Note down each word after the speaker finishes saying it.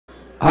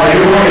Hi,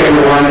 good morning,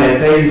 everyone, and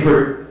thank you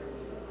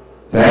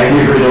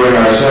for joining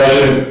our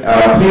session.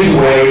 Please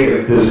wait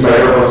if this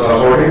microphone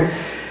stops working.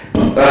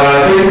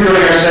 Thank you for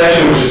joining our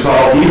session, which is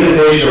called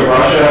Demonization of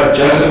Russia,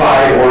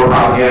 Justified or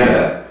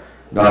Propaganda.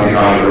 Nothing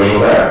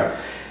controversial there.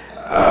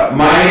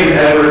 My name is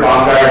Edward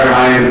Baumgartner.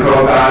 I am the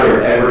co-founder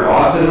of Edward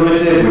Austin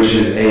Limited, which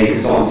is a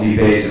consultancy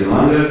based in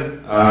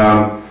London.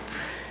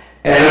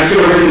 And I'm just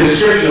going to read the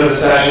description of the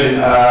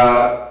session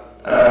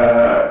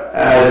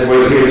as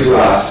was given to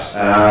us,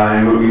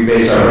 and we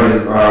based not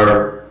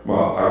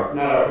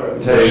our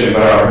presentation,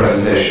 but our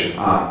presentation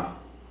on.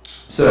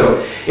 So,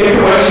 if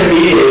the Western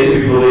media is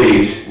to be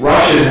believed,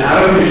 Russia is an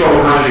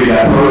out-of-control country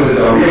that poses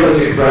a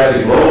realistic threat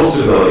to global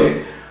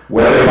stability,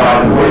 whether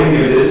by the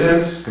poisoning of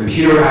dissidents,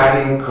 computer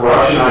hacking,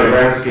 corruption on a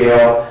grand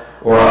scale,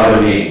 or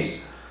other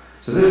means.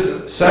 So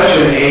this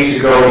session aims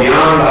to go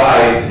beyond the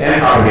hype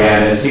and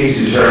propaganda and seeks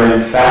to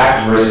determine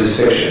fact versus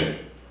fiction.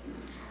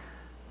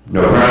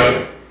 No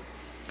pressure.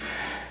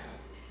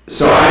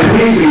 So I'm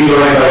pleased to be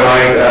joined by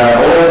my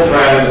old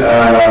friend,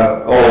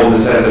 old in the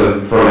sense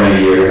of for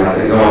many years, not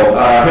things old,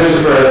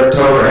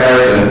 Kristofer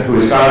Harrison, who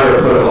is founder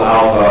of Political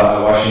Alpha,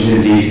 a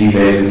Washington, D.C.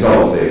 based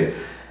consultancy.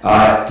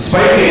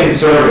 Despite being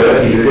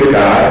conservative, he's a good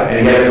guy,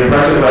 and he has an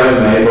impressive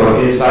resume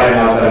both inside and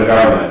outside of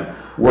government,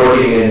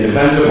 working in the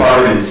Defense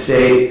Department and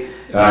State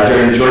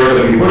during the George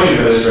W. Bush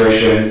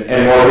administration,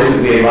 and more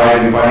recently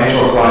advising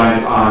financial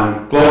clients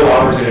on global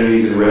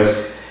opportunities and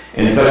risk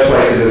in such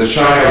places as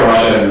China,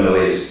 Russia, and the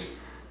Middle East.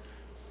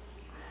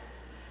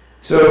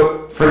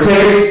 So, for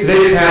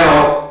today's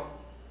panel,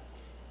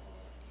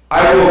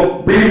 I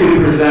will briefly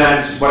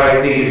present what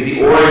I think is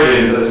the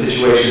origins of the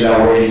situation that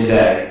we're in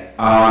today.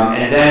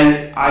 And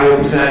then I will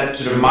present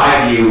sort of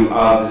my view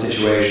of the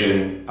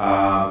situation,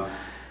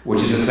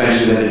 which is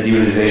essentially that the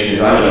demonization is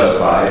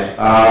unjustified,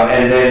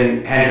 and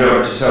then hand it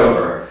over to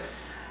Topher.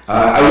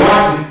 I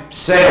want to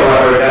say,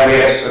 however, that we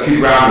have a few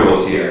ground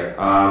rules here.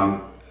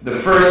 The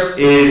first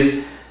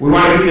is we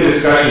want to keep the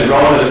discussion as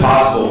relevant as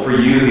possible for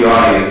you, the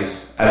audience,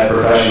 as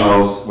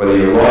professionals, whether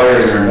you're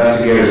lawyers or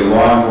investigators or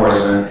law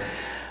enforcement,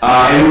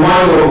 and we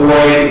want to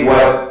avoid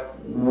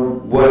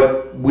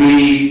what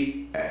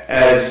we,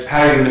 as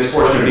having the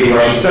misfortune of being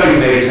Russian studies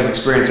majors, have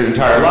experienced their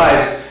entire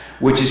lives,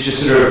 which is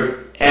just sort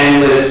of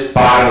endless,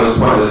 bottomless,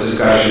 pointless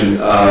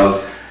discussions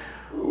of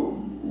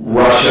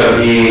Russia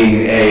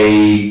being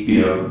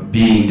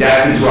being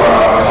destined to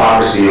our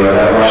autocracy, or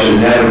that Russia is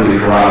inevitably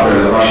corrupt,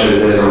 or that Russia is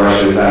this or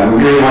Russia is that.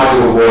 We really want to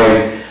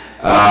avoid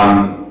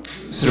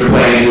sort of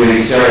playing into any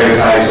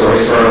stereotypes or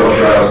historical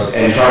tropes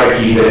and try to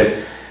keep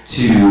it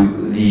to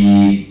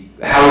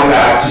how we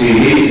got to the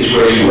immediate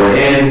situation we're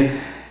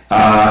in,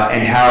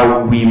 and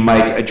how we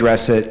might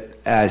address it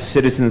as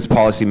citizens,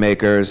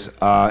 policymakers,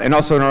 and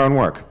also in our own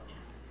work.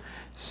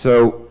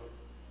 So,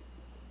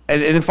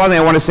 and then finally,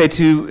 I want to say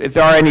too, if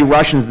there are any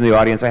Russians in the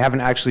audience, I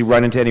haven't actually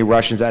run into any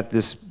Russians at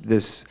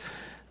this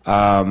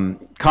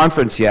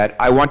conference yet.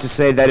 I want to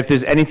say that if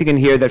there's anything in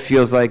here that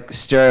feels like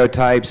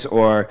stereotypes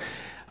or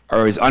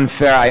is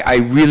unfair, I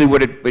really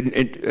would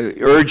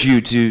urge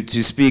you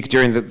to speak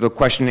during the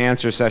question and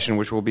answer session,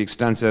 which will be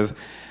extensive.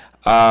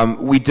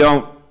 We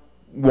don't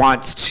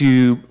want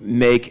to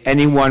make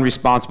anyone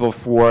responsible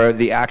for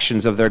the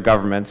actions of their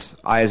governments.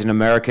 I, as an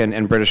American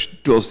and British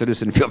dual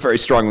citizen, feel very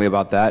strongly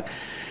about that.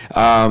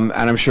 And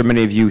I'm sure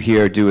many of you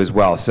here do as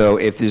well. So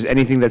if there's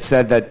anything that's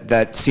said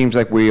that seems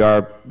like we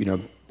are,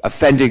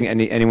 offending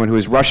anyone who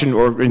is Russian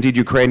or indeed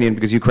Ukrainian,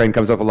 because Ukraine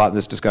comes up a lot in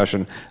this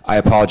discussion, I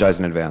apologize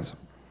in advance.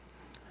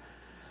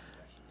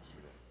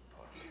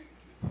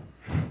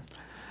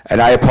 And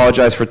I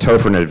apologize for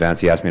Topher in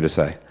advance, he asked me to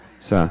say.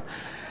 So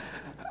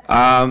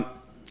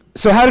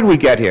how did we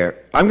get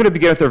here? I'm going to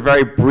begin with a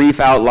very brief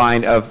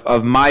outline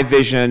of my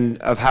vision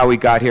of how we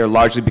got here,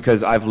 largely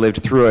because I've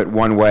lived through it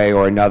one way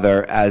or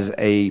another as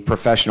a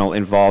professional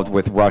involved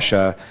with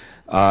Russia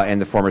and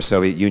the former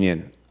Soviet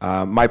Union.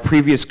 My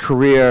previous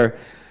career,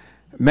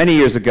 many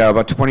years ago,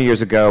 about 20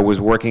 years ago, was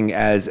working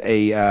as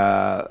a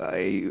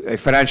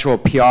financial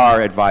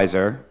PR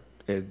advisor.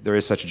 There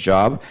is such a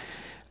job.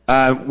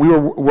 We were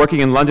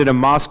working in London and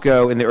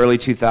Moscow in the early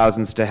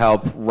 2000s to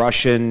help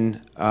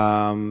Russian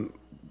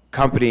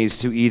companies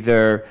to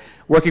either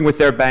working with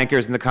their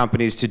bankers and the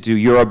companies to do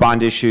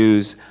Eurobond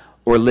issues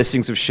or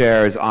listings of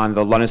shares on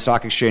the London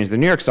Stock Exchange, the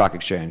New York Stock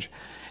Exchange.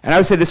 And I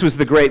would say this was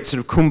the great sort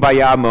of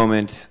kumbaya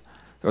moment,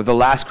 or the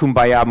last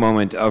kumbaya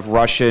moment of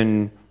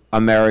Russian,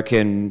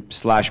 American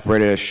 /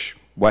 British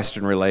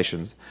Western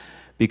relations,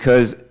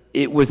 because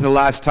it was the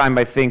last time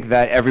I think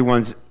that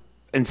everyone's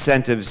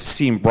incentives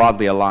seemed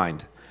broadly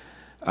aligned.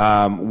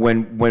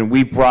 When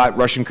we brought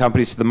Russian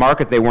companies to the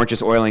market, they weren't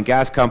just oil and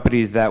gas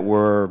companies that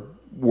were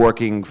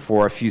working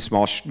for a few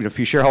small,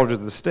 few shareholders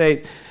of the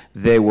state.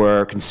 They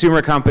were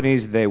consumer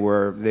companies. They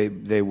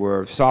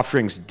were soft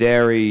drinks,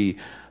 dairy,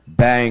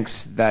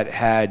 banks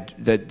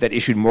that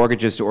issued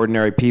mortgages to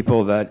ordinary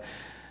people. And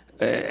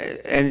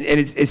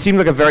it seemed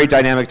like a very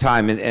dynamic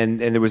time, and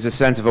there was a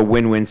sense of a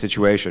win-win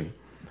situation.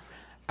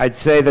 I'd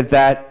say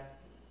that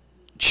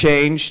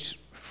changed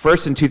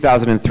first in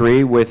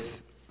 2003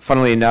 with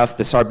funnily enough,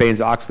 the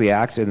Sarbanes-Oxley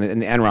Act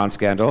and the Enron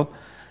scandal,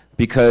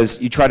 because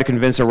you try to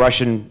convince a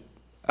Russian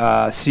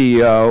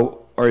CEO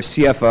or a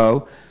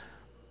CFO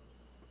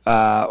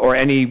or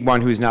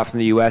anyone who's not from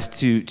the U.S.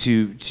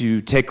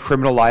 to take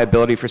criminal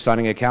liability for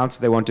signing accounts,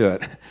 they won't do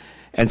it.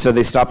 And so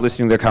they stopped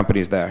listing their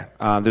companies there.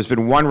 There's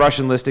been one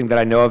Russian listing that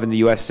I know of in the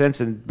U.S. since,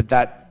 but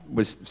that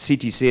was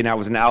CTC, and that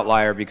was an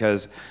outlier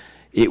because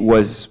it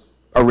was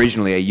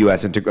originally a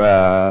U.S.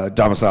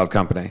 domiciled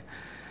company.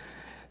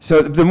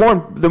 So the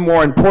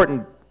more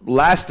important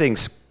lasting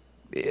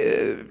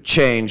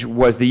change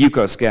was the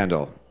Yukos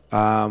scandal,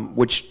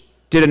 which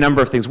did a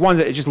number of things. One,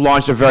 it just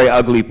launched a very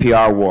ugly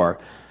PR war.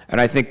 And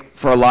I think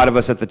for a lot of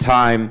us at the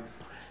time,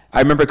 I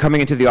remember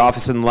coming into the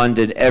office in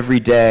London every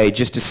day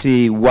just to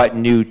see what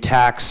new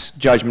tax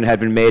judgment had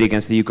been made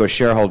against the Yukos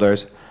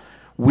shareholders.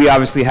 We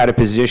obviously had a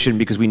position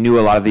because we knew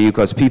a lot of the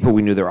Yukos people,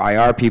 we knew their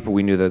IR people,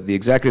 we knew the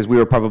executives. We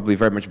were probably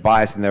very much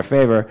biased in their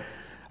favor.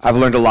 I've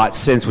learned a lot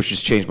since, which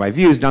has changed my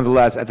views.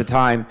 Nonetheless, at the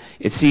time,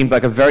 it seemed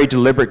like a very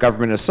deliberate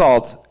government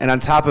assault. And on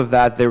top of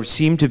that, there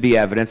seemed to be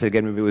evidence,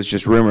 again, maybe it was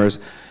just rumors,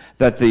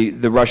 that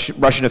the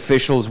Russian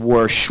officials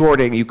were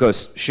shorting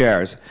Yukos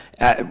shares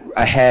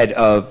ahead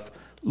of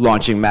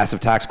launching massive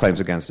tax claims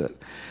against it.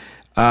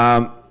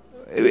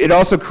 It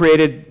also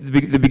created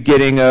the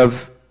beginning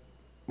of,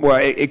 well,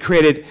 it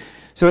created,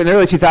 so in the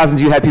early 2000s,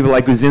 you had people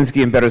like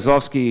Guzinski and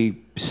Berezovsky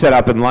set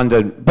up in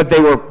London, but they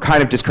were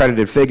kind of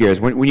discredited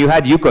figures. When you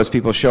had Yukos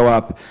people show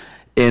up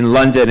in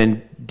London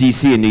and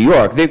DC and New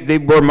York, they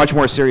were much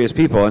more serious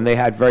people, and they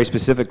had very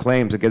specific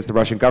claims against the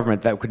Russian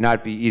government that could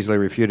not be easily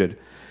refuted.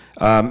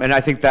 And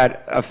I think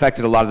that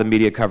affected a lot of the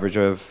media coverage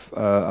of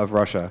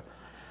Russia.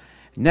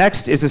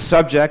 Next is a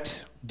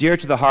subject dear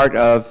to the heart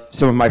of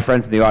some of my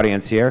friends in the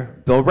audience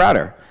here, Bill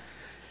Browder.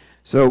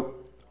 So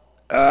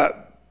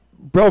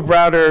Bill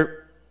Browder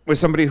was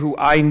somebody who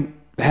I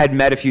had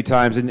met a few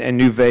times and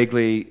knew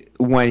vaguely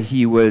when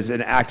he was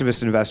an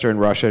activist investor in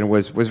Russia and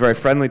was very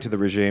friendly to the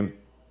regime.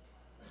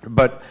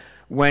 But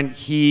when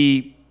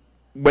he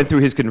went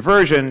through his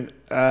conversion,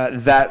 Bill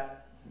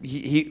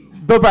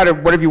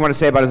Browder, whatever you want to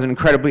say about him, is an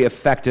incredibly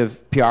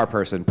effective PR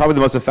person, probably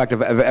the most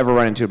effective I've ever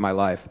run into in my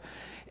life.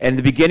 And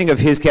the beginning of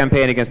his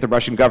campaign against the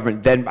Russian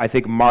government then, I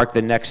think, marked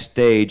the next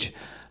stage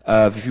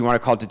of, if you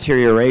want to call it,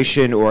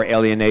 deterioration or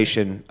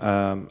alienation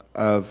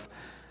of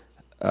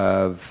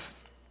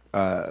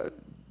the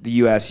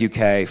U.S.,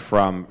 UK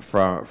from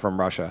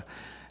Russia.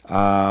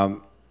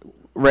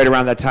 Right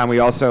around that time, we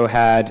also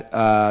had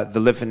the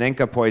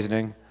Litvinenko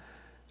poisoning,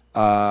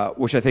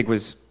 which I think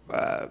was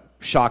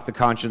shocked the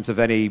conscience of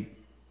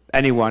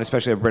anyone,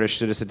 especially a British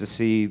citizen, to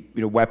see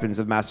weapons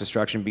of mass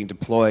destruction being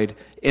deployed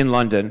in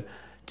London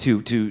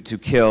to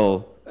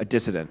kill a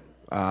dissident.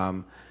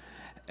 I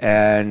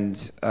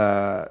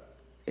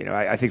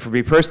think for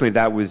me personally,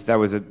 that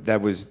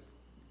was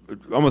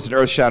almost an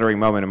earth-shattering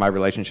moment in my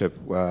relationship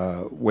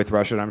with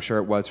Russia, and I'm sure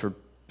it was for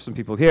some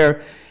people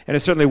here, and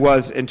it certainly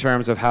was in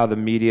terms of how the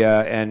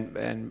media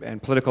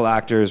and political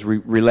actors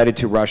related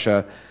to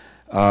Russia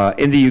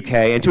in the UK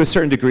and to a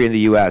certain degree in the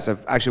US.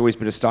 I've actually always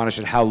been astonished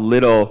at how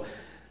little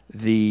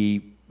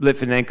the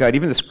Litvinenko and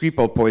even the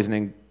Skripal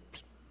poisoning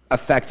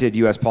affected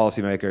US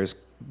policymakers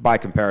by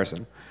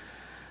comparison.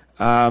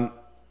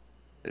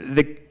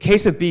 The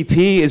case of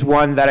BP is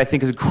one that I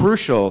think is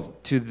crucial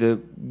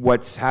to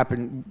what's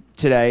happened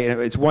today, and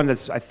it's one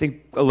that's, I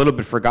think, a little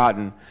bit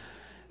forgotten.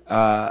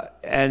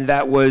 And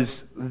that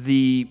was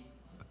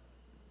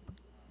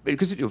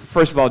because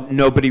first of all,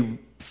 nobody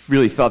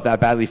really felt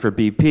that badly for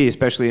BP,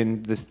 especially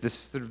in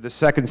the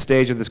second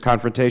stage of this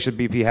confrontation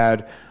BP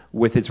had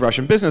with its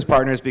Russian business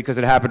partners, because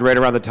it happened right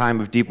around the time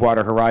of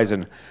Deepwater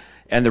Horizon,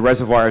 and the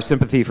reservoir of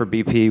sympathy for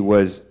BP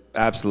was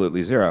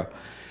absolutely zero.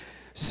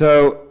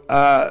 So,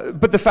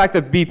 but the fact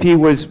that BP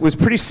was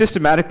pretty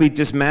systematically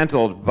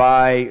dismantled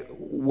by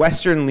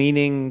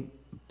Western-leaning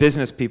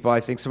business people.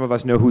 I think some of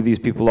us know who these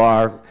people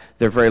are.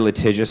 They're very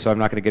litigious, so I'm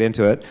not going to get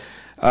into it.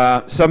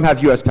 Some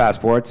have U.S.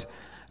 passports.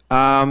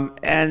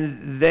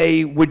 And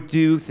they would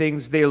do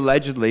things,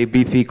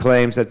 BP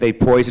claims that they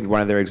poisoned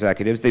one of their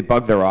executives. They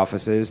bugged their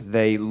offices.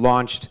 They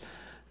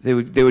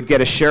would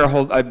get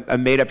a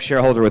made-up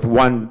shareholder with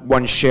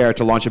one share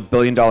to launch $1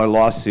 billion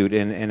lawsuit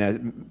in a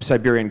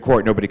Siberian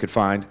court nobody could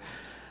find.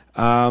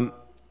 And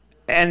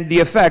the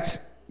effect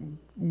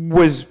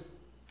was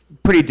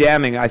pretty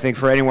damning, I think,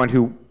 for anyone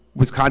who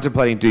was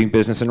contemplating doing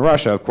business in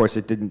Russia. Of course,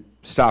 it didn't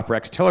stop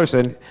Rex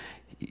Tillerson.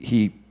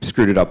 He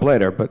screwed it up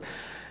later. But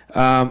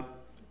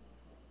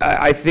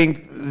I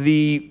think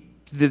the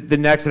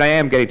next, and I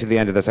am getting to the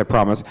end of this, I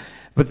promise,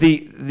 but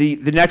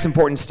the next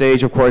important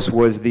stage, of course,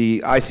 was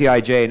the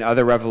ICIJ and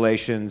other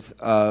revelations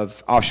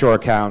of offshore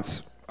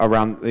accounts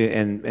around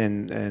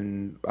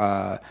in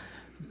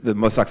the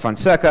Mossack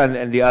Fonseca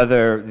and the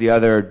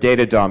other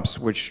data dumps,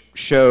 which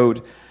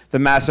showed the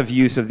massive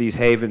use of these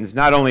havens,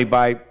 not only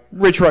by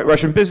rich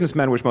Russian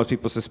businessmen, which most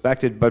people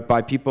suspected, but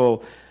by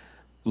people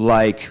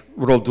like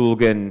Rudolf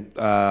Dulgin,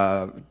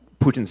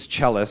 Putin's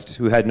cellist,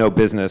 who had no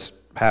business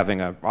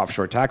having an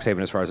offshore tax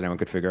haven as far as anyone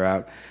could figure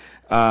out.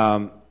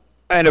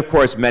 And of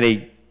course,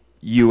 many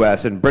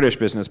U.S. and British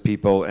business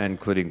people,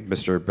 including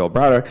Mr. Bill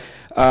Browder.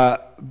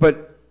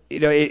 But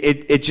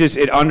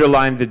it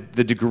underlined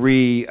the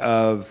degree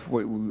of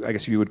what I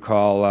guess you would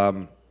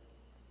call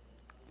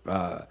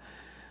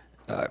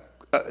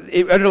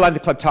it underlined the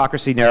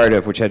kleptocracy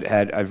narrative, which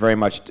had very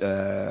much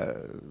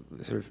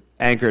sort of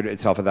anchored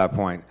itself at that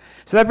point.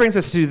 So that brings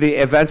us to the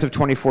events of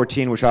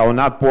 2014, which I will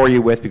not bore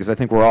you with because I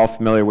think we're all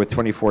familiar with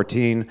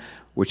 2014,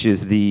 which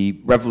is the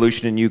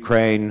revolution in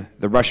Ukraine,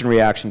 the Russian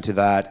reaction to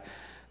that,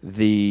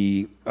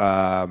 the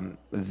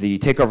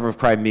takeover of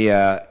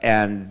Crimea,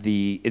 and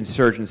the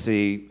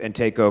insurgency and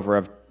takeover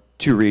of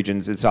 2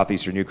 regions in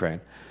southeastern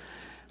Ukraine.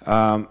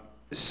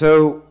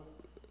 So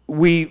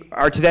we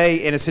are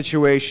today in a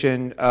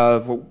situation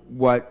of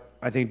what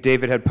I think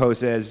David had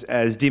posed as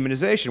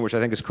demonization, which I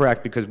think is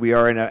correct because we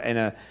are in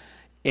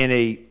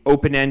a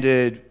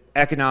open-ended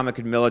economic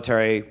and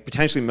military,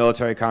 potentially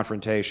military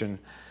confrontation.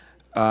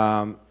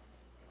 There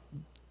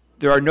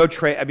are no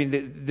trade. I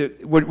mean,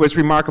 what's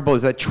remarkable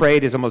is that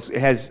trade is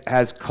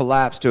has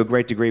collapsed to a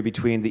great degree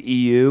between the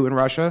EU and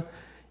Russia.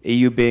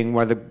 EU being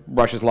one of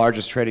Russia's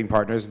largest trading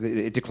partners.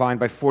 It declined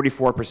by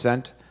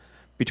 44%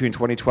 between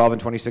 2012 and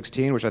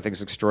 2016, which I think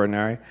is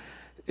extraordinary.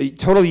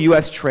 Total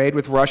U.S. trade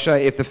with Russia,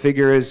 if the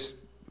figure is,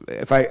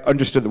 if I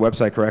understood the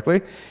website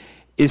correctly,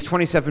 is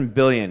 $27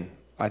 billion,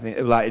 I think,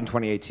 in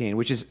 2018,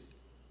 which is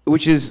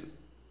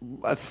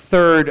a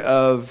third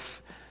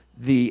of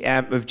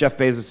Jeff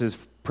Bezos's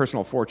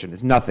personal fortune.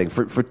 It's nothing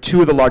for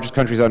 2 of the largest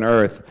countries on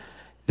earth.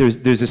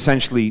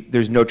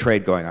 There's no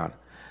trade going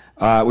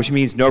on, which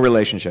means no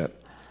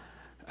relationship.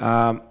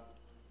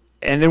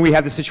 And then we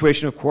have the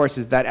situation, of course,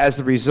 is that as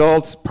the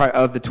result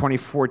of the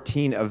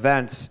 2014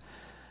 events,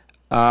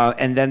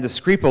 and then the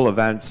Skripal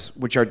events,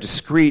 which are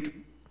discrete,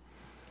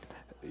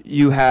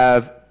 you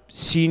have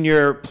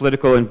senior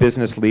political and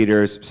business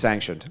leaders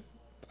sanctioned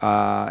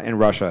in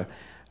Russia.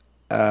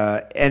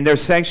 And they're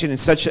sanctioned in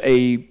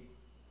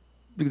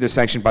they're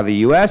sanctioned by the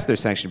US, they're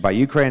sanctioned by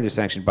Ukraine, they're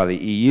sanctioned by the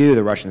EU,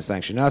 the Russians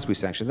sanction us, we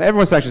sanction them,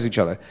 everyone sanctions each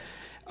other.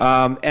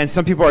 And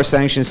some people are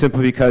sanctioned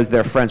simply because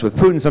they're friends with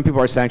Putin. Some people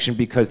are sanctioned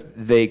because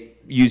they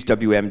use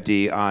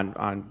WMD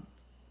on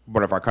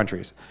one of our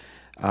countries.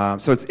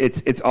 So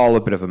it's all a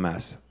bit of a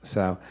mess.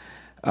 So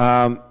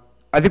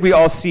I think we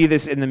all see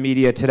this in the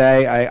media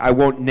today. I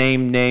won't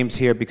name names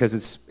here because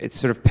it's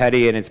sort of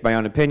petty and it's my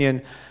own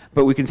opinion.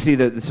 But we can see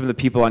that some of the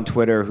people on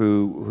Twitter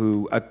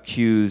who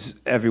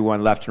accuse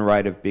everyone left and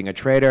right of being a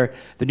traitor.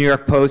 The New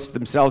York Post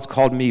themselves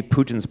called me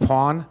Putin's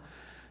pawn.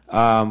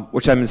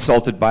 Which I'm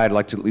insulted by. I'd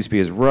like to at least be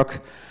his rook.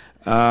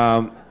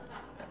 Some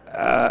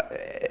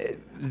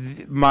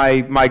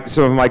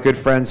of my good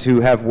friends who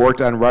have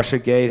worked on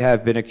Russiagate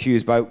have been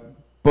accused by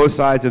both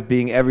sides of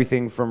being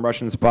everything from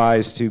Russian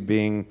spies to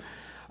being,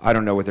 I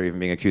don't know what they're even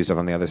being accused of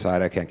on the other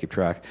side. I can't keep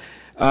track.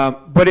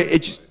 But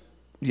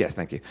yes,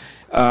 thank you.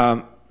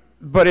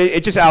 But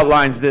it just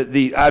outlines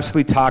the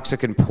absolutely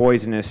toxic and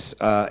poisonous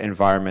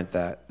environment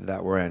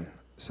that we're in.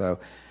 So.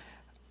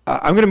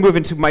 I'm going to move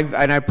into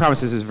and I promise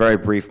this is very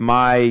brief,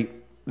 my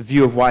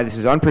view of why this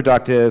is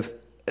unproductive.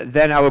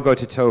 Then I will go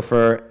to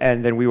Topher,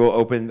 and then we will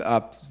open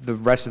up the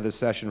rest of the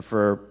session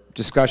for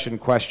discussion,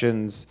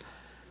 questions,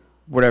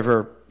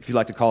 whatever, if you'd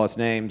like to call us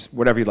names,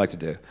 whatever you'd like to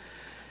do.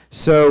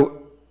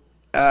 So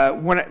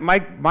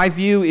my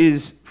view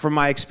is, from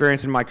my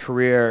experience in my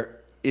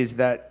career, is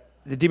that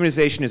the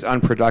demonization is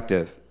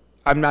unproductive.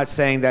 I'm not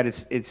saying that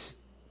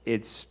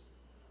it's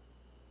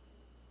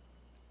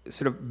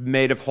sort of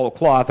made of whole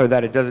cloth, or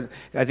that it doesn't.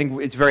 I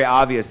think it's very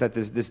obvious that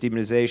this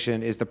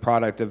demonization is the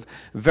product of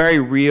very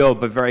real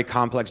but very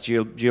complex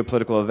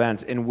geopolitical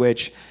events in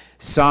which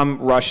some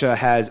Russia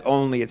has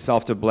only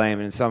itself to blame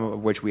and some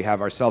of which we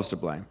have ourselves to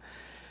blame.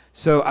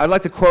 So I'd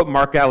like to quote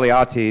Mark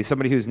Galeotti,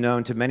 somebody who's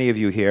known to many of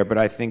you here, but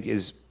I think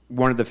is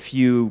one of the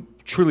few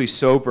truly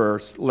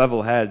sober,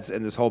 level heads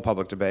in this whole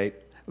public debate,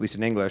 at least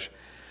in English.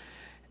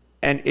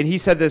 And he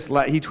said this,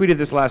 he tweeted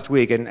this last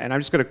week, and I'm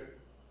just going to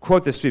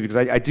quote this to you because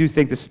I do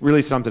think this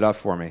really summed it up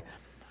for me.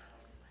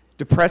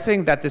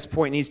 Depressing that this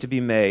point needs to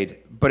be made,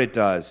 but it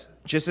does.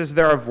 Just as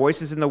there are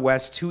voices in the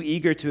West too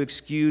eager to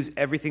excuse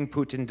everything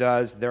Putin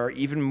does, there are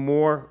even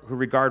more who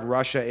regard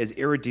Russia as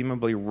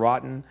irredeemably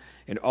rotten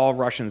and all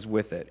Russians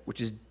with it, which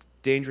is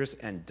dangerous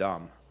and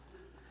dumb.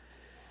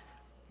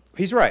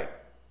 He's right.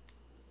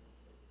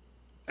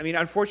 I mean,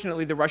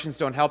 unfortunately, the Russians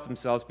don't help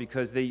themselves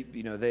because the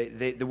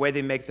way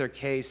they make their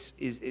case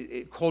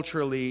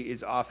culturally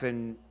is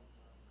often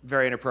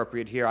very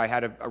inappropriate here. I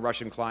had a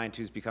Russian client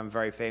who's become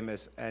very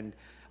famous, and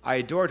I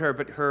adored her,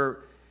 but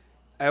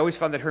I always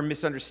found that her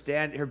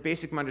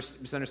basic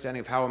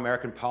misunderstanding of how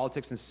American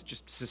politics and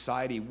just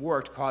society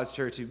worked caused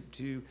her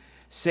to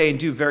say and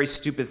do very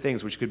stupid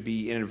things which could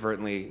be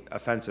inadvertently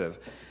offensive.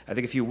 I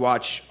think if you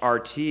watch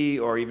RT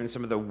or even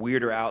some of the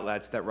weirder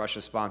outlets that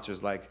Russia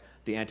sponsors, like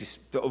the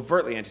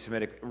overtly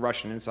anti-Semitic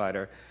Russian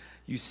Insider,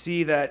 you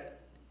see that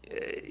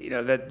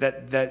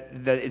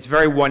that it's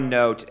very one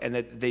note, and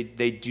that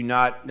they do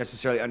not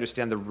necessarily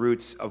understand the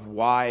roots of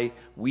why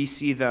we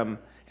see them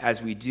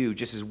as we do,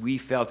 just as we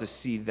fail to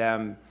see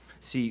them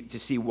to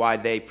see why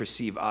they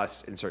perceive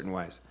us in certain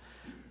ways,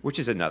 which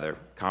is another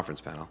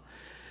conference panel.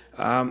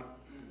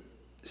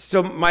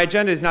 So my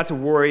agenda is not to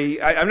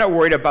worry. I'm not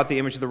worried about the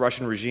image of the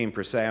Russian regime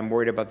per se. I'm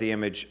worried about the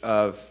image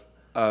of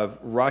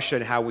Russia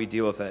and how we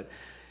deal with it.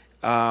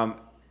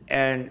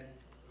 And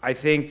I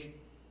think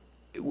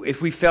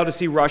if we fail to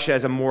see Russia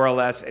as a more or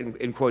less,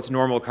 in quotes,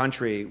 normal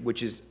country,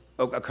 which is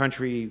a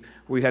country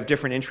where we have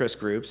different interest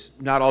groups,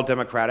 not all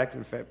democratic,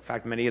 in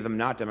fact, many of them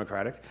not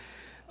democratic,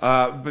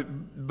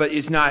 but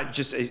it's not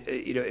just,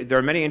 there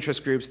are many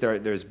interest groups,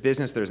 there's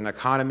business, there's an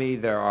economy,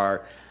 there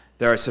are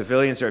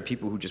civilians, there are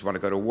people who just want to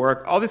go to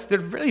work. All this, they're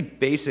really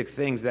basic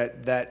things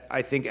that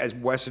I think as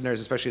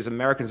Westerners, especially as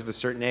Americans of a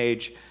certain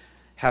age,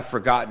 have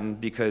forgotten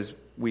because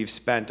we've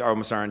spent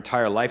almost our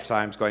entire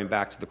lifetimes going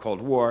back to the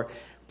Cold War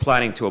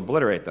planning to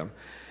obliterate them.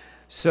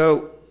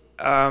 So,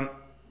 and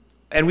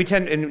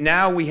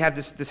now we have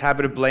this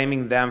habit of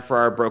blaming them for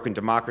our broken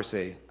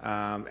democracy,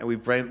 and we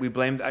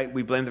blame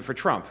them for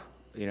Trump.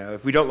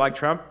 If we don't like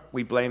Trump,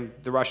 we blame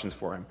the Russians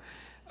for him.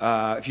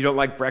 If you don't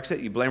like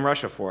Brexit, you blame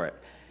Russia for it.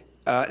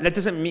 That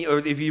doesn't mean, or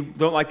if you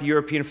don't like the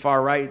European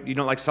far right, you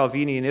don't like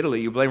Salvini in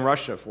Italy, you blame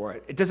Russia for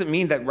it. It doesn't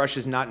mean that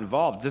Russia's not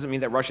involved. It doesn't mean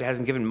that Russia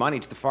hasn't given money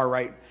to the far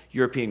right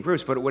European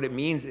groups, but what it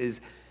means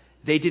is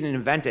they didn't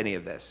invent any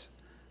of this.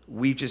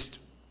 We just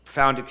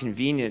found it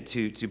convenient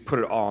to put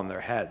it all in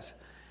their heads.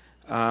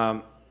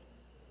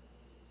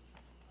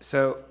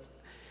 So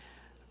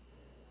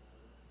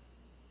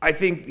I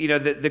think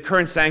the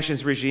current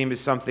sanctions regime is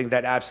something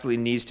that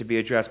absolutely needs to be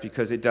addressed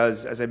because it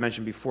does, as I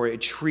mentioned before,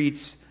 it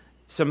treats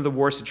some of the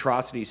worst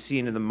atrocities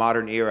seen in the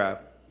modern era,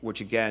 which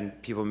again,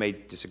 people may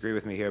disagree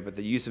with me here, but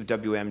the use of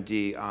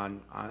WMD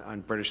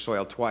on British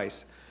soil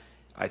twice,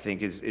 I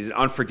think is an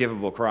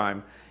unforgivable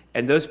crime.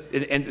 But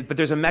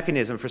there's a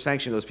mechanism for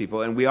sanctioning those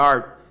people, and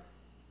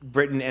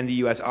Britain and the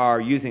US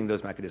are using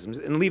those mechanisms,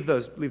 and leave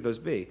those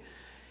be.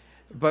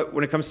 But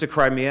when it comes to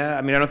Crimea,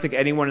 I don't think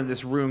anyone in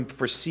this room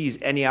foresees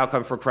any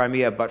outcome for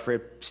Crimea but for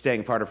it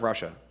staying part of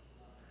Russia.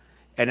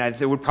 And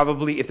there would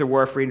probably, if there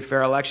were a free and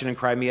fair election in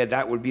Crimea,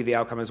 that would be the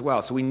outcome as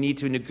well. So we need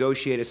to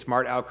negotiate a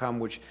smart outcome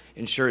which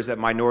ensures that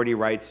minority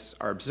rights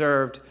are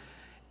observed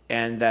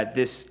and that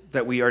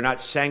we are not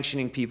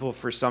sanctioning people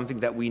for something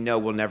that we know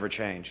will never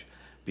change.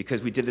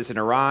 Because we did this in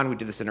Iran, we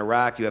did this in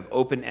Iraq. You have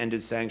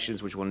open-ended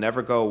sanctions which will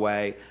never go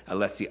away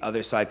unless the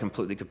other side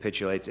completely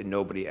capitulates, and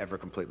nobody ever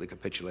completely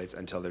capitulates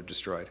until they're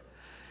destroyed.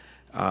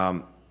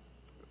 You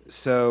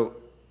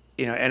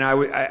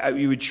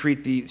would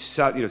treat the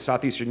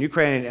southeastern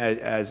Ukraine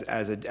as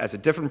a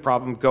different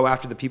problem. Go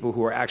after the people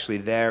who are actually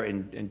there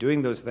and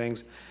doing those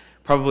things.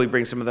 Probably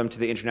bring some of them to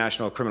the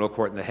International Criminal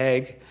Court in The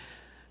Hague,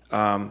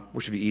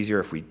 which would be easier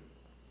if we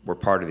were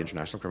part of the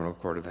International Criminal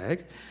Court of The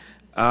Hague.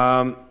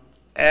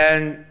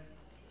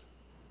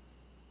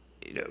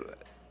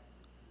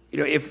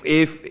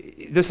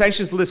 If the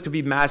sanctions list could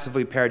be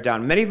massively pared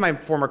down, many of my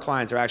former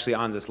clients are actually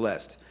on this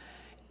list,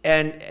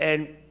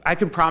 and I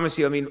can promise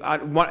you,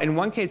 in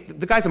one case,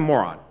 the guy's a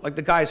moron. Like,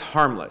 the guy's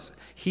harmless.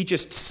 He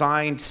just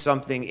signed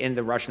something in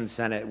the Russian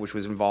Senate which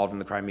was involved in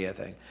the Crimea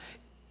thing.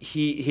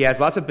 He has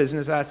lots of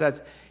business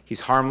assets.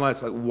 He's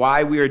harmless. Like,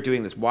 why we are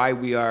doing this, why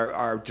we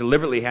are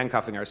deliberately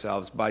handcuffing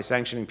ourselves by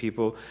sanctioning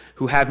people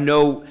who have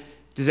no...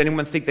 Does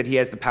anyone think that he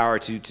has the power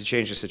to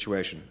change the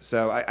situation?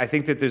 So I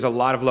think that there's a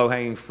lot of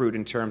low-hanging fruit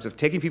in terms of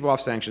taking people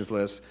off sanctions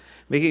lists,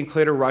 making it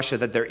clear to Russia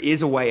that there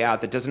is a way out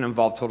that doesn't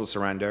involve total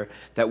surrender,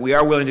 that we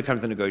are willing to come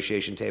to the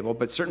negotiation table,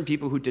 but certain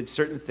people who did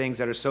certain things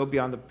that are so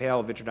beyond the pale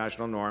of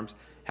international norms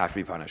have to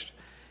be punished.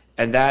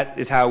 And that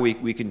is how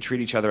we can treat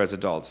each other as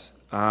adults.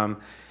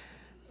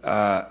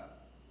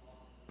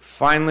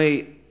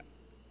 Finally,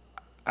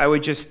 I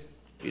would just,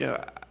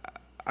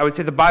 I would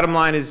say the bottom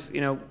line is,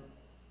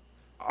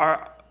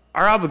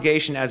 our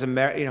obligation as and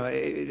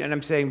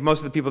I'm saying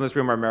most of the people in this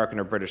room are American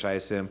or British, I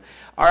assume.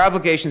 Our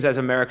obligations as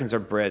Americans or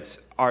Brits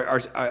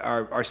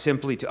are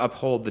simply to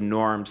uphold the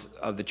norms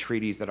of the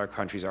treaties that our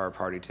countries are a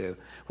party to.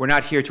 We're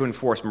not here to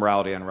enforce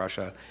morality on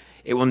Russia.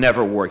 It will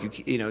never work.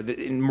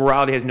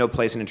 Morality has no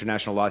place in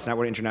international law. It's not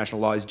what international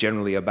law is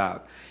generally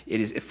about.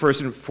 It is, first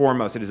and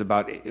foremost, it is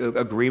about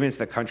agreements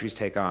that countries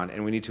take on,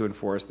 and we need to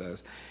enforce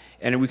those.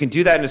 And if we can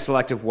do that in a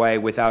selective way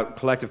without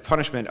collective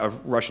punishment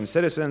of Russian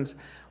citizens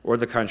or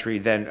the country,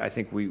 then I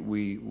think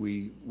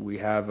we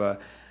have a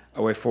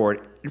way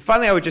forward. And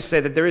finally, I would just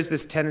say that there is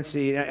this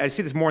tendency, and I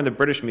see this more in the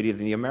British media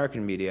than the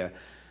American media,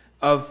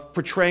 of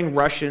portraying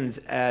Russians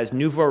as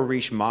nouveau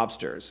riche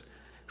mobsters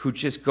who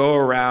just go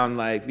around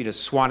like,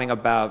 swanning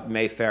about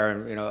Mayfair,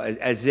 and,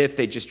 as if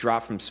they just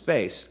dropped from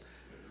space.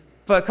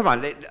 But come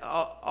on,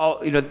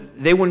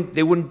 they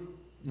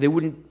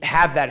wouldn't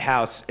have that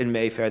house in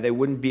Mayfair. They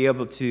wouldn't be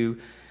able to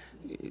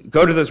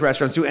go to those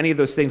restaurants, do any of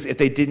those things if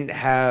they didn't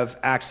have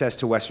access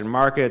to Western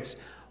markets,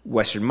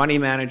 Western money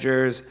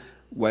managers,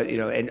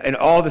 and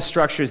all the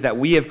structures that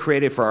we have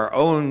created for our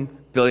own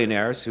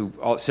billionaires who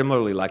all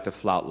similarly like to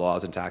flout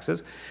laws and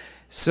taxes.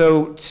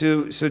 So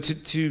to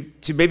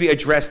maybe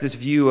address this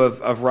view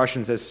of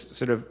Russians as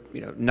sort of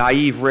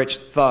naive rich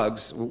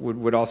thugs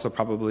would also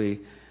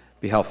probably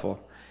be helpful.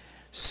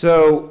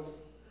 So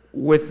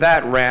with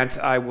that rant,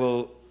 I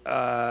will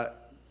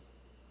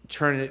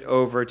turn it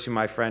over to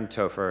my friend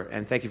Topher,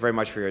 and thank you very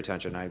much for your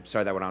attention. I'm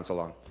sorry that went on so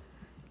long.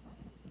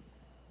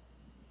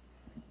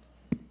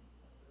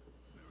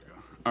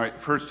 All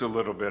right, first a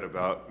little bit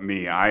about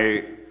me.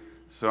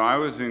 So I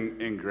was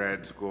in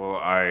grad school.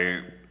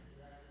 I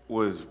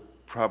was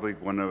probably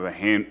one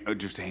of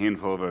just a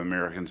handful of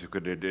Americans who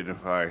could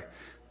identify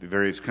the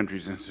various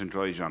countries in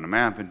Central Asia on a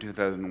map in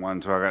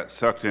 2001. So I got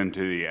sucked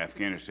into the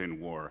Afghanistan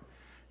war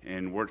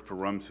and worked for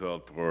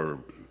Rumsfeld for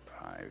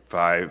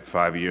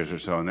five years or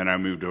so. And then I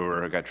moved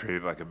over. I got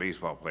treated like a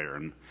baseball player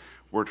and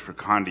worked for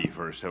Condi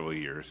for several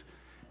years.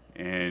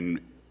 And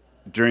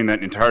during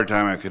that entire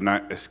time, I could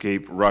not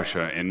escape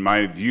Russia. And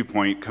my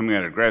viewpoint coming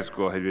out of grad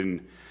school had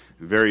been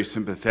very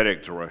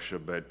sympathetic to Russia,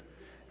 but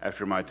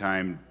after my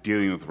time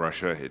dealing with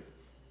Russia, it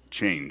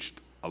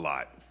changed a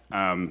lot.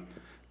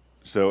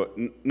 So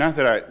not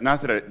that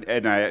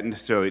Ed and I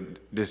necessarily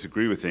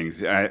disagree with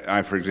things.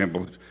 I, for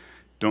example,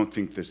 don't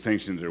think the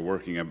sanctions are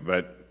working,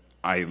 but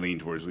I lean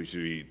towards we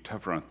should be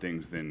tougher on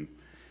things than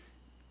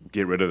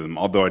get rid of them.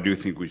 Although I do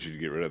think we should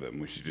get rid of them.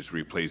 We should just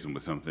replace them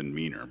with something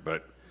meaner.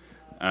 But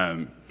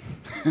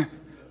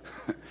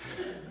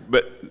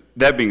but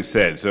that being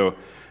said, so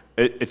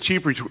a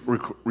cheap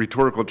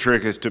rhetorical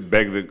trick is to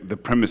beg the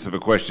premise of a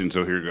question,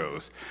 so here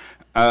goes.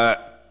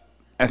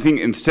 I think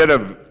instead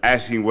of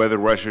asking whether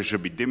Russia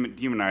should be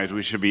demonized,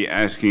 we should be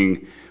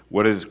asking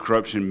what does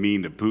corruption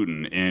mean to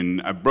Putin?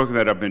 And I've broken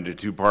that up into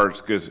two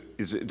parts because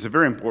it's a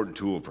very important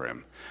tool for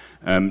him.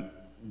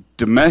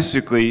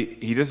 Domestically,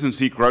 he doesn't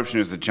see corruption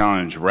as a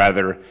challenge.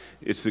 Rather,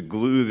 it's the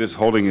glue that's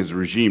holding his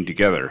regime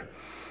together.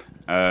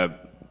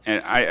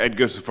 And I'd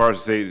go so far as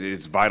to say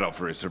it's vital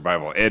for his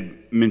survival.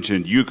 Ed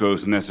mentioned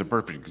Yukos, and that's a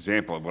perfect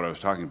example of what I was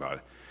talking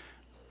about.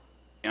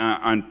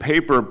 On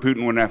paper,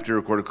 Putin went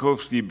after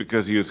Khodorkovsky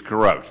because he was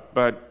corrupt,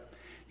 but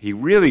he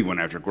really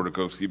went after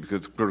Khodorkovsky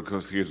because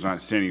Khodorkovsky was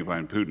not standing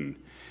behind Putin.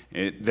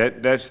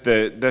 That's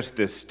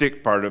the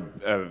stick part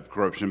of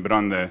corruption, but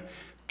on the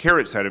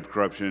carrot side of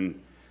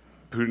corruption,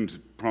 Putin's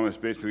promise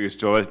basically is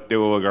to let the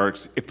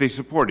oligarchs, if they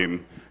support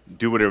him,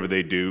 do whatever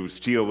they do,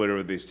 steal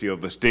whatever they steal.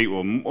 The state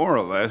will more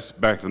or less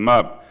back them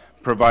up,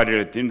 provided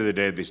at the end of the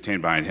day they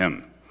stand behind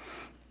him.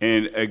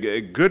 And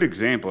a good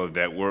example of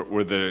that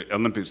were the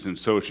Olympics in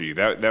Sochi.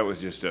 That was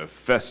just a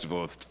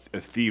festival of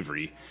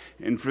thievery.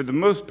 And for the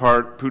most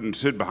part, Putin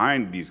stood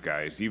behind these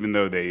guys, even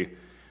though they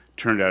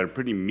turned out a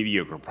pretty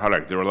mediocre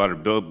product. There were a lot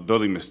of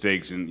building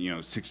mistakes and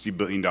 $60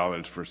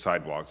 billion for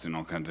sidewalks and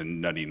all kinds of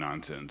nutty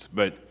nonsense.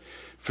 But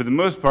for the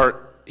most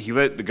part, he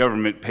let the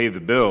government pay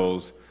the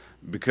bills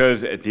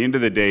because at the end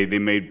of the day, they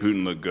made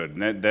Putin look good.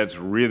 And that's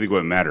really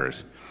what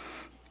matters.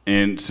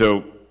 And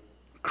so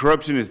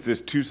corruption is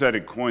this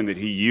two-sided coin that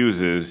he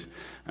uses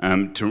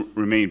to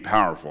remain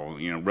powerful,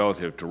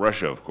 relative to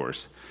Russia, of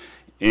course.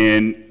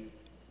 And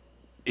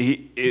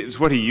it's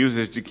what he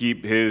uses to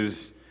keep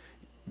his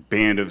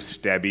band of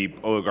stabby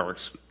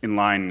oligarchs in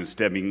line and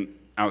stabbing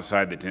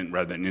outside the tent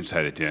rather than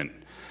inside the tent.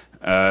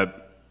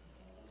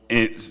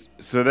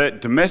 So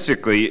that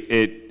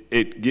domestically,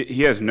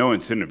 he has no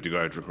incentive to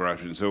go after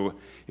corruption. So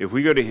if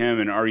we go to him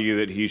and argue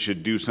that he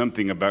should do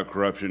something about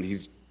corruption,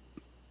 he's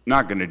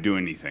not going to do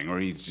anything, or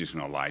he's just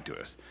going to lie to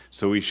us.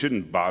 So we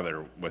shouldn't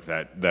bother with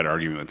that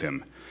argument with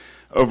him.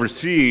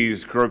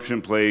 Overseas,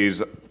 corruption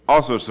plays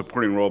also a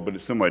supporting role, but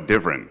it's somewhat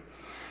different.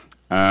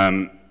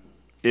 Again,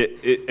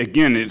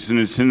 it's an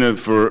incentive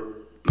for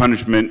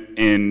punishment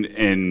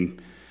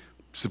and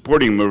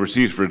supporting him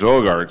overseas for his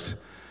oligarchs.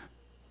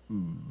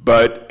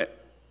 But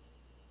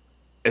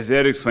as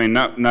Ed explained,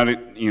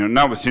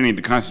 notwithstanding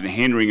the constant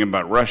hand-wringing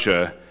about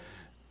Russia,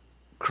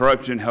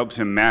 corruption helps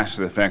him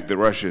master the fact that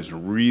Russia is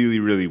really,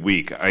 really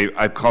weak.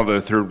 I've called it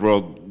a third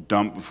world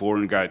dump before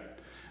and got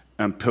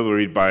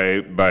pilloried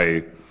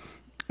by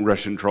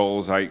Russian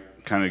trolls. I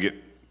kind of get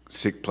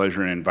sick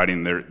pleasure in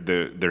inviting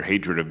their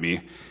hatred of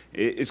me.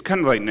 It's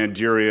kind of like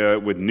Nigeria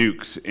with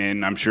nukes,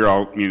 and I'm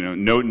sure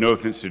no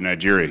offense to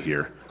Nigeria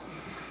here.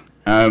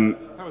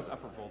 That was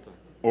Upper Volta.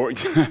 Or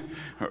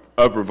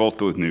Upper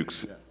Volta with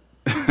nukes.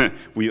 Yeah.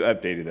 We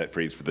updated that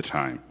phrase for the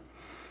time.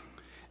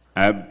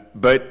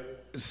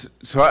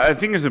 So I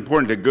think it's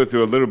important to go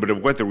through a little bit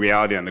of what the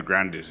reality on the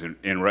ground is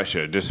in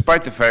Russia.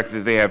 Despite the fact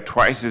that they have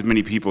twice as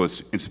many people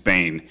as in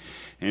Spain,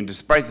 and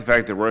despite the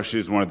fact that Russia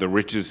is one of the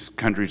richest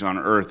countries on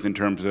earth in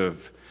terms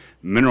of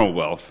mineral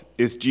wealth,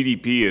 its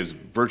GDP is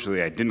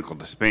virtually identical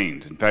to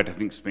Spain's. In fact, I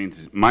think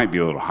Spain's might be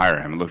a little higher.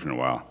 I haven't looked in a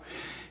while.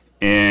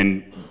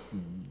 And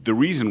the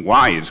reason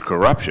why is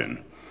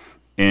corruption.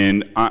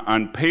 And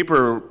on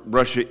paper,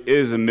 Russia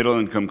is a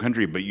middle-income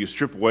country, but you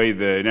strip away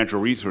the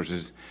natural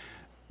resources,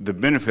 the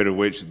benefit of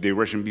which the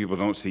Russian people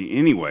don't see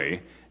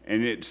anyway,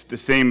 and it's the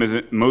same as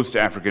most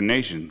African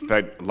nations. In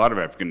fact, a lot of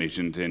African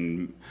nations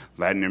and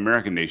Latin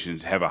American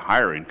nations have a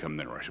higher income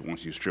than Russia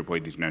once you strip away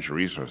these natural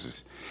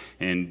resources.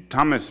 And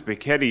Thomas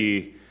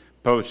Piketty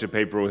published a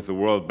paper with the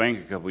World Bank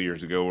a couple of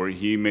years ago where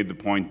he made the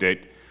point that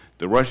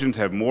The Russians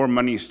have more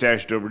money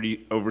stashed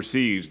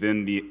overseas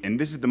than and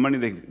this is the money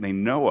they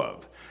know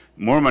of,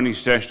 more money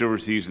stashed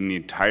overseas than the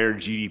entire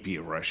GDP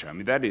of Russia. I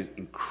mean, that is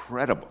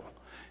incredible.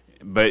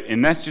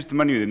 And that's just the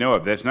money they know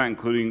of. That's not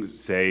including,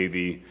 say,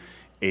 the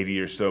 80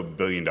 or so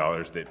 $billion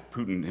that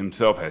Putin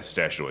himself has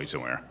stashed away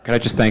somewhere. Can I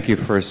just thank you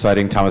for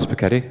citing Thomas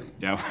Piketty?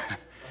 Yeah.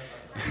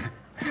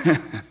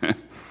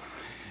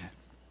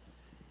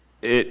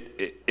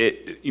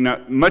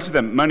 Much of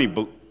that money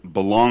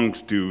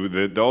belongs to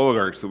the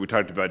oligarchs that we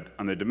talked about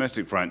on the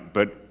domestic front,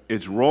 but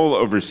its role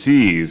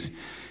overseas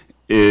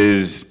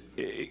is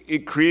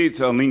it creates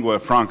a lingua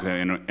franca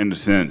in a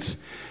sense.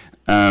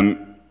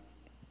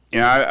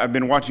 I've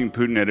been watching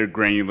Putin at a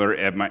granular,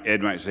 Ed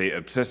might say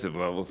obsessive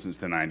level since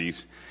the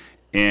 90s,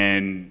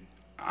 and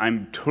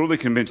I'm totally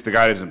convinced the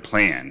guy doesn't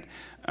plan.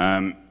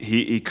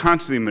 He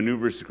constantly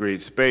maneuvers to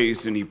create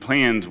space, and he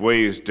plans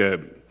ways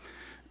to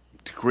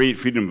create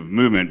freedom of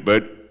movement,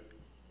 but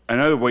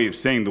another way of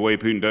saying the way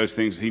Putin does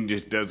things, he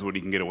just does what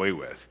he can get away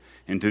with.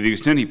 And to the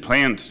extent he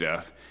plans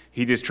stuff,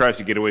 he just tries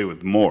to get away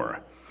with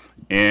more.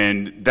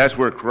 And that's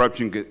where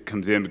corruption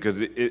comes in, because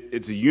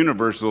it's a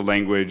universal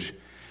language.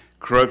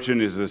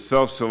 Corruption is a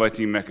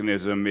self-selecting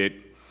mechanism.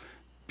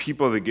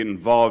 People that get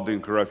involved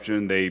in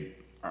corruption,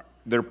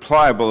 they're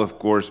pliable, of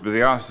course, but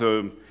they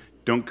also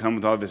don't come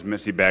with all this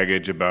messy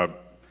baggage about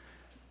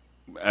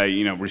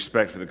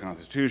respect for the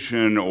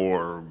Constitution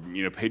or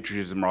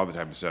patriotism or all that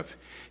type of stuff.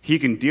 He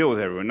can deal with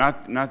everyone.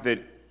 Not that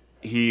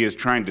he is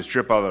trying to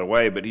strip all that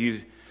away, but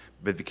the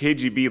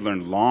KGB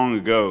learned long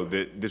ago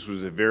that this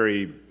was a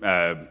very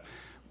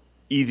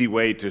easy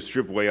way to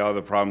strip away all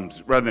the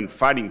problems. Rather than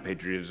fighting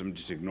patriotism,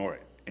 just ignore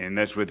it. And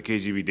that's what the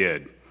KGB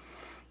did.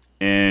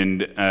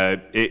 And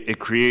it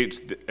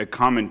creates a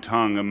common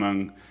tongue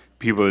among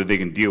people that they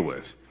can deal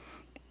with.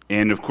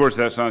 And of course,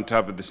 that's on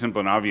top of the simple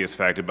and obvious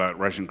fact about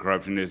Russian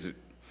corruption is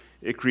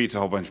it creates a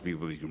whole bunch of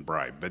people that you can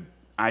bribe. But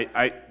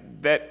I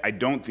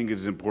don't think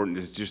is as important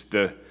as just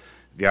the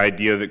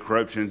idea that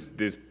corruption is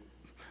this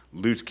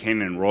loose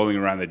cannon rolling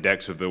around the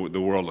decks of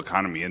the world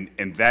economy,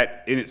 and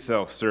that in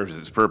itself serves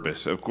its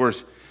purpose. Of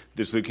course,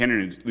 this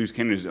loose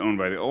cannon is owned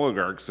by the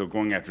oligarchs, so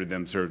going after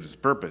them serves its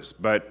purpose.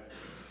 But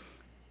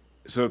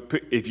so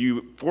if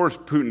you force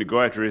Putin to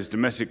go after his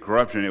domestic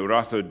corruption, it would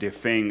also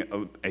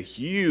defang a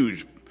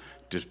huge,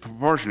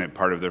 disproportionate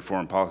part of their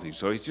foreign policy.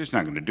 So he's just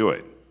not going to do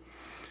it.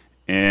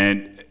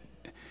 And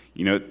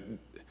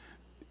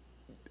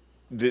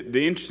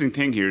the interesting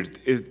thing here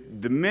is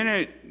the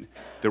minute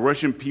the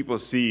Russian people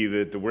see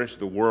that the rest of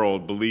the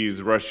world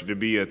believes Russia to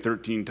be a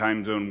 13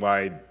 time zone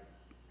wide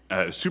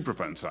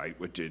Superfund site,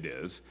 which it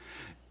is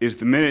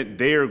the minute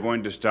they are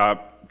going to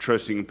stop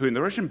trusting in Putin.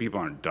 The Russian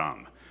people aren't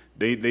dumb.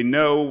 They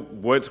know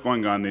what's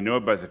going on. They know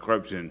about the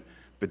corruption,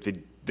 but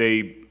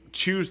they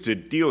choose to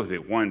deal with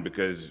it. One,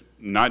 because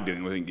not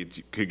dealing with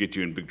it could get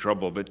you in big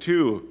trouble. But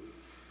two,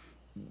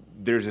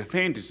 there's a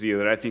fantasy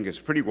that I think is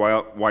pretty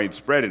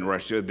widespread in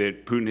Russia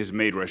that Putin has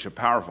made Russia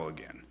powerful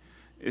again.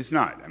 It's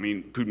not. I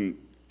mean, Putin,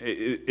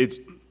 it's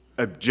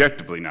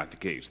objectively not the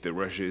case that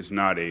Russia is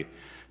not a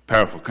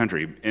powerful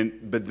country.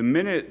 But the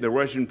minute the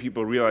Russian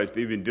people realize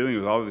they've been dealing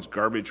with all this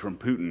garbage from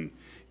Putin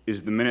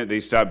is the minute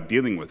they stop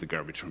dealing with the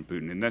garbage from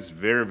Putin. And that's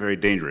very, very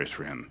dangerous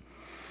for him.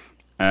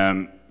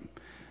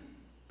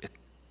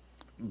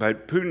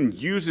 But Putin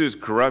uses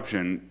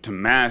corruption to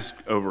mask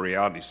over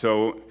reality.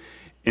 So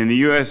in the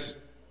U.S.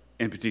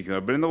 in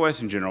particular, but in the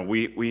West in general,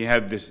 we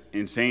have this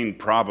insane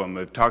problem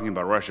of talking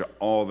about Russia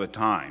all the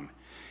time.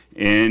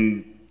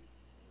 And,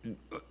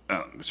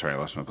 sorry, I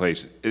lost my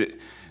place.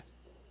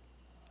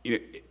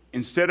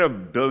 Instead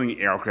of building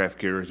aircraft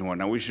carriers and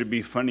whatnot, we should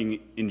be funding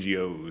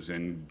NGOs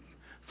and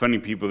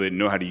funding people that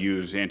know how to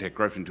use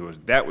anti-corruption tools.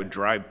 That would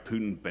drive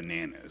Putin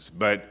bananas.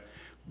 But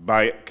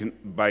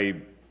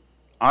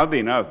oddly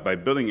enough, by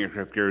building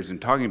aircraft carriers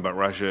and talking about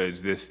Russia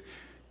as this,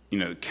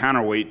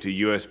 counterweight to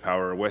U.S.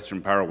 power,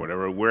 Western power,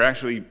 whatever, we're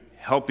actually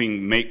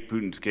helping make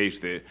Putin's case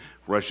that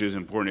Russia is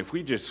important. If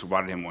we just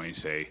swatted him away and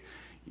say,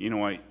 you know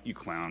what, you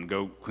clown,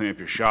 go clean up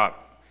your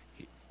shop,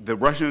 the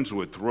Russians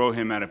would throw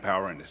him out of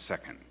power in a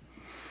second.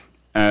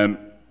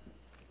 And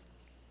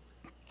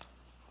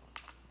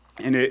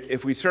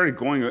if we started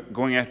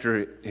going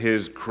after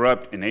his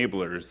corrupt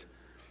enablers,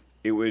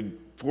 it would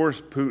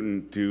force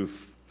Putin to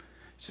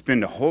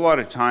spend a whole lot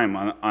of time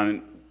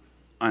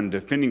on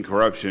defending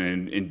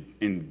corruption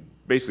and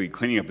basically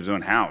cleaning up his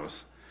own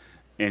house.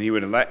 And he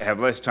would have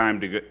less time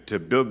to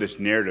build this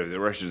narrative that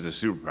Russia is a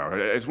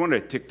superpower. I just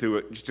wanted to tick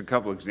through just a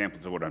couple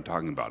examples of what I'm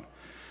talking about.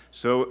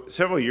 So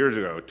several years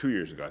ago, 2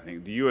 years ago, I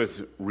think, the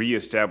U.S.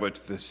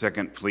 reestablished the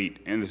Second Fleet.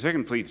 And the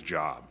Second Fleet's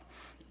job,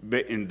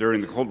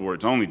 during the Cold War,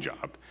 its only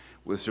job,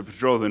 was to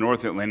patrol the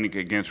North Atlantic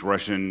against the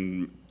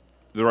Russian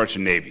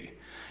Navy.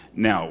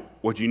 Now,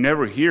 what you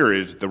never hear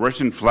is the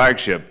Russian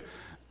flagship,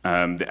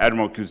 the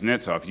Admiral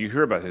Kuznetsov. You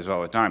hear about this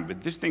all the time,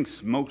 but this thing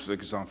smokes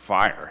like it's on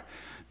fire.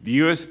 The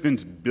U.S.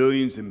 spends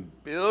billions and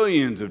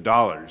billions of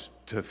dollars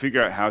to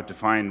figure out how to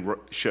find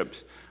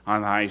ships on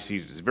the high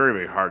seas. It's very,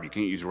 very hard. You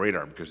can't use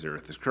radar because the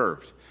Earth is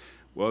curved.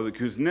 Well, the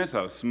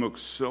Kuznetsov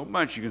smokes so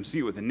much you can see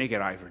it with the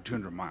naked eye for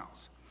 200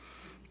 miles.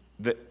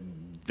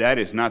 That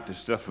is not the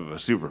stuff of a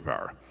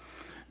superpower.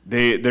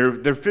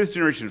 Their fifth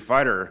generation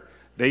fighter,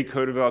 they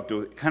co-developed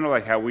it, kind of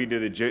like how we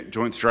did the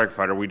Joint Strike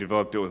Fighter, we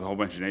developed it with a whole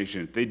bunch of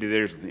nations. They did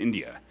theirs with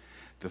India.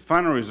 The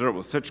final result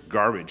was such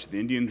garbage, the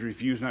Indians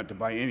refused not to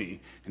buy any,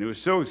 and it was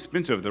so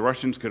expensive, the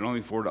Russians could only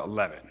afford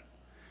 11.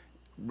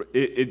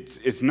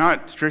 It's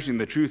not stretching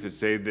the truth to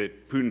say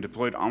that Putin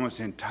deployed almost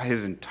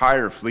his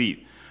entire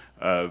fleet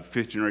of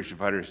fifth generation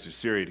fighters to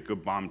Syria to go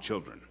bomb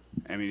children.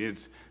 I mean,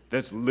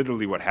 that's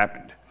literally what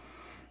happened.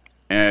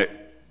 And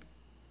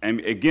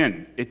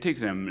again, it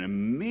takes an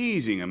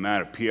amazing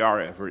amount of PR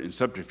effort and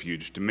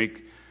subterfuge to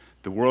make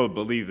the world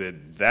believe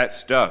that that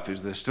stuff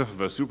is the stuff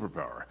of a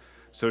superpower.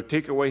 So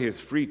take away his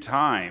free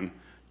time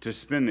to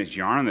spin this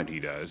yarn that he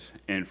does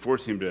and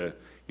force him to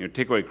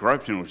take away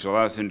corruption, which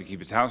allows him to keep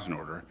his house in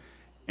order.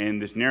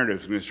 And this narrative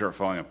is going to start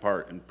falling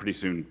apart, and pretty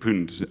soon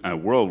Putin's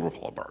world will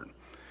fall apart.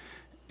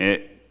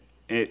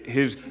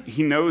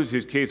 He knows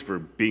his case for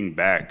being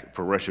back,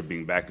 for Russia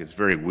being back, is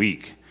very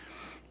weak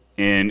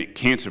and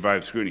can't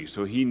survive scrutiny.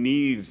 So he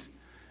needs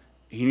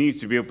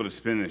to be able to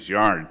spin this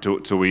yarn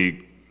so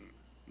we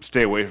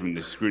stay away from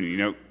this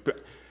scrutiny.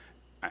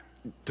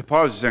 To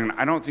pause a second,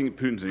 I don't think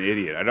Putin's an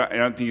idiot. I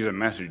don't think he's a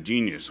master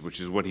genius,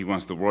 which is what he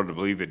wants the world to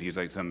believe, that he's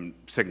like some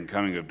second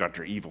coming of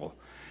Dr. Evil.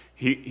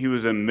 He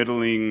was a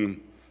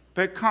middling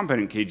but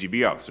competent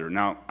KGB officer.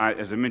 Now,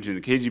 as I mentioned,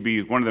 the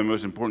KGB, one of the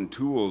most important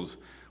tools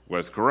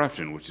was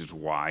corruption, which is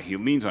why he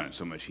leans on it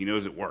so much. He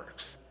knows it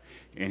works,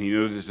 and he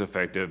knows it's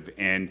effective.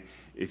 And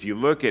if you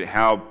look at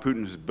how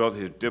Putin has built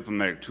his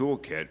diplomatic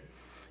toolkit,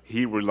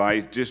 he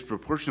relies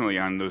disproportionately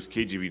on those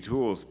KGB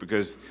tools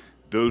because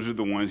those are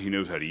the ones he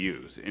knows how to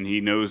use. And he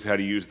knows how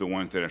to use the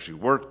ones that actually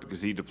worked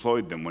because he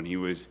deployed them when he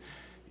was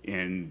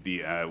in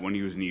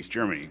East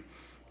Germany.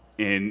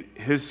 And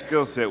his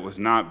skill set was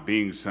not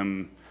being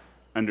some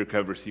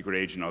undercover secret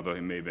agent, although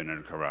he may have been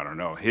undercover, I don't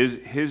know. His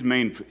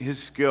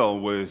skill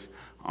was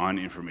on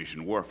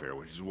information warfare,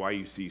 which is why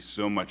you see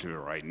so much of it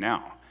right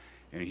now.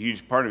 And a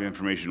huge part of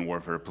information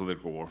warfare,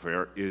 political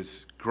warfare,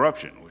 is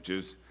corruption, which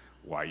is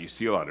why you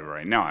see a lot of it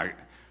right now.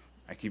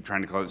 I keep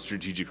trying to call it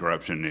strategic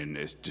corruption, and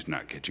it's just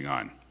not catching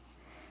on.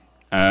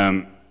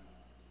 As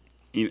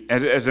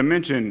I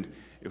mentioned,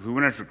 if we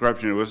went after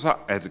corruption, it was,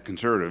 as a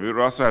conservative, it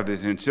would also have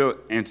this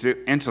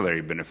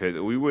ancillary benefit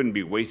that we wouldn't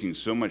be wasting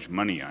so much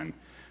money on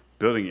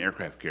building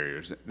aircraft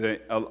carriers.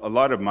 A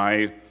lot of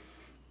my,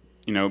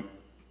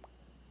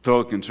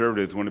 fellow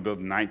conservatives want to build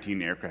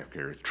 19 aircraft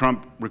carriers.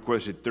 Trump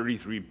requested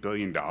 $33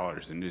 billion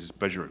in his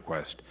budget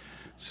request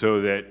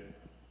so that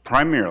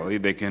primarily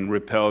they can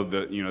repel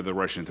the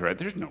Russian threat.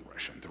 There's no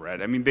Russian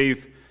threat. I mean, they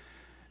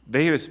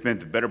have spent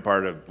the better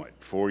part of,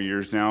 4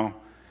 years now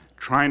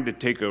trying to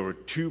take over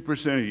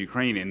 2% of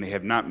Ukraine, and they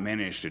have not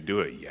managed to do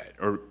it yet.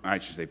 Or I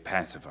should say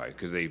pacify,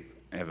 because they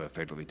have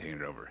effectively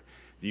taken it over.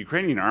 The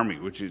Ukrainian army,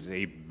 which is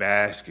a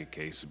basket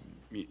case,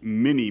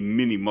 many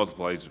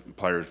multipliers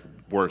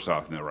worse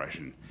off than the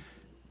Russian,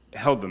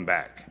 held them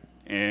back.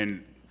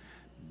 And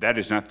that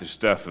is not the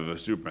stuff of a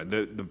superman.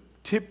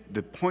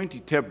 The pointy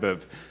tip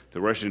of the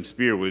Russian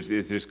spear is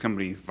this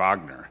company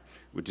Wagner,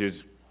 which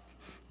is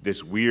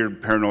this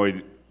weird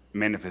paranoid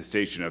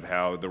manifestation of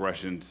how the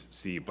Russians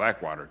see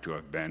Blackwater to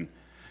have been.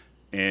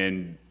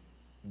 And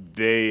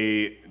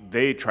they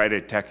tried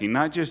attacking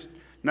not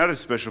a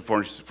special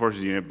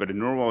forces unit, but a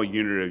normal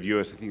unit of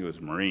U.S., I think it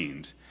was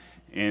Marines.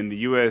 And the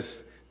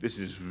U.S., this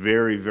is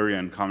very, very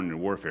uncommon in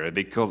warfare.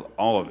 They killed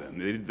all of them.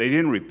 They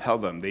didn't repel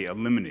them, they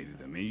eliminated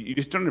them. And you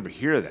just don't ever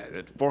hear that.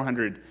 That's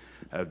 400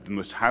 of the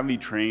most highly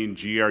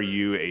trained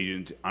GRU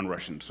agents on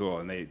Russian soil,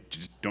 and they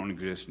just don't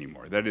exist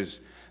anymore.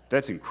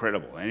 That's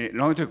incredible. And it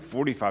only took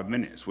 45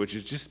 minutes, which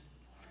is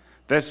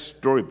that's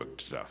storybook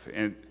stuff.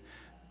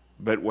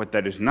 But what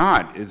that is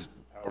not is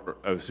the power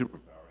of superpower.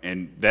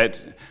 And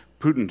that's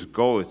Putin's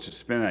goal is to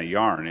spin that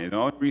yarn. And the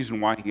only reason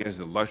why he has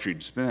the luxury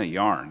to spin that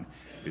yarn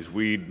is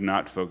we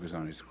not focus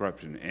on his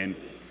corruption. And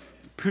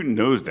Putin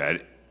knows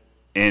that.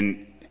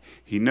 And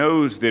he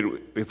knows that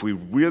if we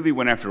really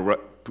went after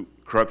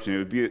corruption,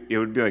 it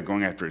would be like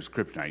going after his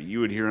kryptonite.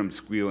 You would hear him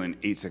squeal in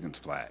 8 seconds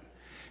flat.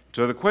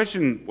 So the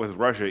question with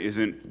Russia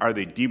isn't, are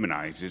they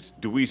demonized? It's,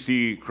 do we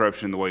see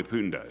corruption the way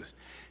Putin does?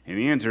 And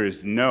the answer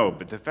is no,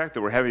 but the fact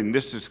that we're having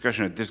this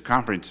discussion at this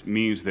conference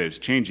means that it's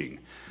changing.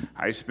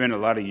 I spent a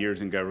lot of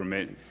years in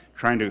government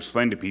trying to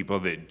explain to people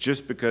that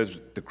just because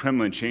the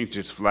Kremlin changed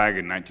its flag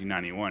in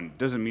 1991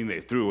 doesn't mean they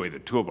threw away the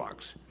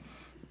toolbox.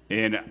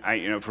 And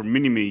for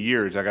many, many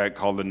years, I got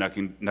called a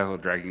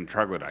knuckle-dragging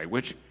troglodyte,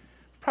 which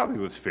probably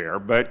was fair,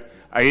 but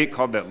I get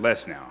called that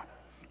less now.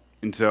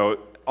 And so,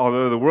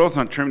 although the world's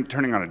not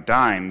turning on a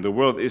dime, the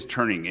world is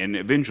turning, and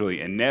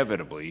eventually,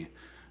 inevitably,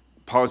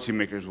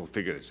 policymakers will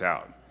figure this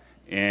out.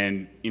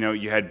 And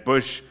you had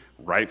Bush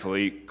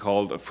rightfully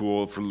called a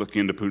fool for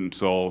looking into Putin's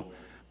soul,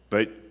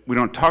 but we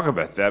don't talk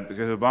about that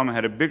because Obama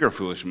had a bigger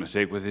foolish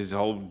mistake with his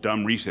whole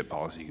dumb reset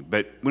policy.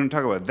 But we don't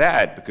talk about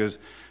that because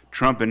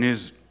Trump and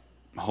his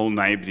whole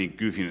naivety and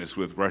goofiness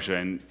with Russia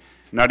and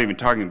not even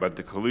talking about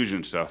the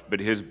collusion stuff, but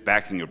his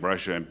backing of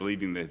Russia and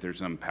believing that there's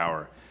some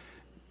power,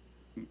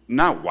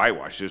 not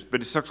whitewashes,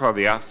 but it sucks all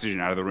the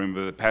oxygen out of the room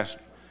of the past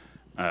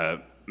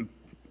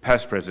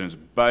presidents.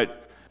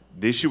 But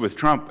the issue with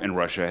Trump and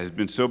Russia has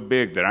been so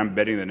big that I'm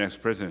betting the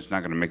next president's not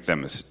going to make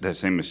that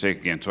same mistake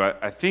again. So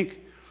I think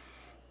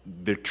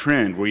the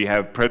trend where you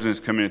have presidents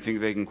come in and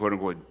think they can quote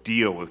unquote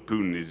deal with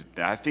Putin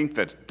I think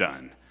that's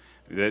done.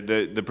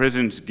 The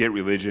presidents get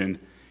religion.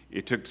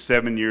 It took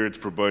 7 years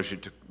for Bush.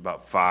 It took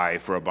about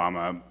 5 for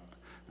Obama.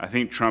 I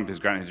think Trump has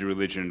gotten his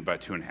religion in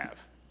about 2.5.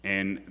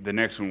 And the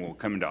next one will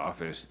come into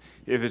office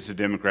if it's a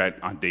Democrat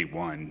on day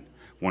one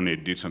wanting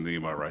to do something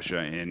about Russia.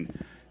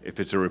 And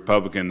if it's a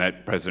Republican,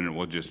 that president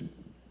will just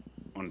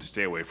want to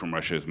stay away from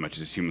Russia as much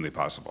as humanly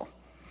possible.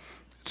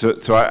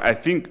 So I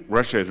think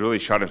Russia has really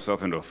shot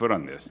itself into a foot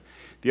on this.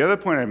 The other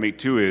point I make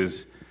too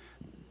is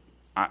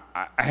I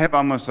have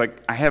almost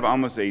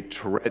a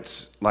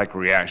Tourette's-like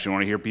reaction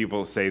when I hear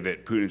people say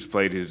that Putin's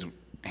played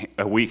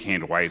a weak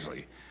hand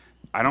wisely.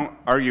 I don't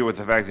argue with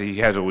the fact that he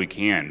has a weak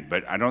hand,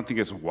 but I don't think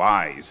it's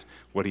wise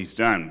what he's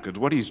done, because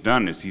what he's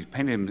done is he's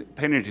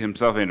painted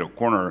himself into a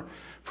corner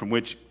from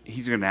which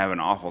he's going to have an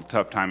awful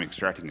tough time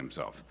extracting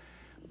himself.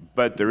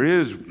 But there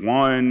is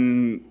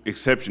one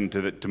exception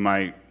to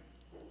my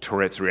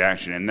Tourette's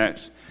reaction, and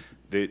that's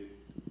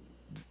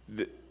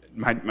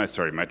my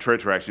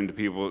Tourette's reaction to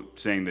people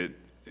saying that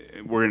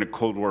we're in a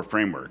Cold War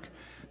framework.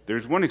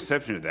 There's one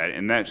exception to that,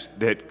 and that's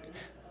that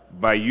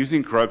by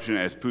using corruption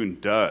as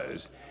Putin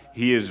does,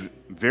 he is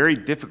very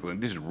difficult,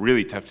 and this is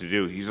really tough to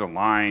do. He's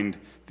aligned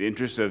the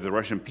interests of the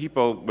Russian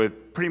people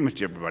with pretty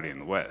much everybody in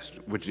the West,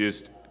 which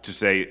is to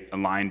say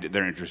aligned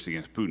their interests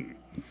against Putin.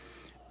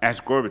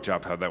 Ask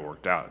Gorbachev how that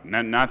worked out.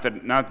 Not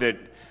that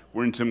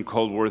we're in some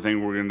Cold War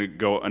thing, we're going to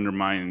go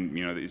undermine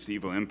this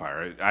evil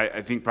empire.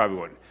 I think probably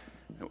what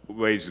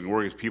ways and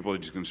work is people are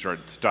just going to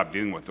stop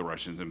dealing with the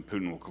Russians, and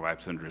Putin will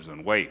collapse under his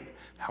own weight.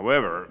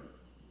 However,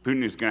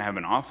 Putin is going to have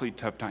an awfully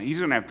tough time. He's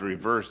going to have to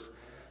reverse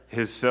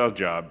his sell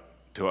job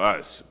to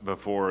us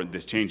before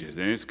this changes,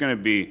 and it's going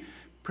to be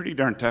pretty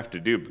darn tough to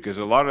do, because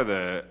a lot of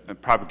the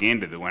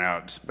propaganda that went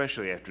out,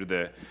 especially after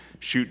the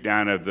shoot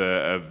down of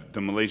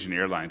the Malaysian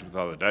Airlines with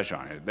all the Dutch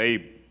on it, they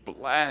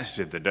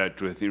blasted the Dutch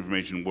with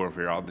information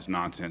warfare, all this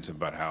nonsense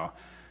about how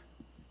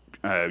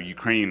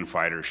Ukrainian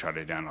fighters shot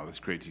it down, all this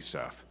crazy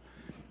stuff.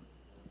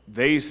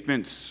 They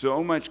spent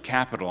so much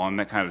capital on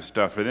that kind of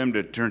stuff. For them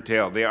to turn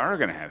tail, they are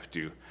going to have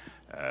to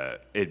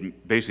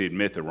basically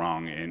admit the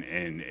wrong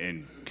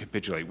and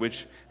capitulate,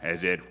 which,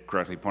 as Ed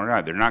correctly pointed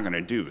out, they're not going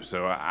to do.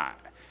 So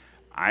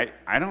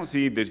I don't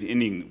see this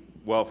ending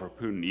well for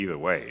Putin either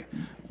way.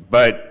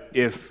 But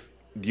if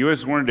the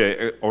U.S. wanted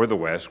to, or the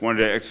West, wanted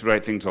to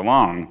expedite things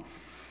along,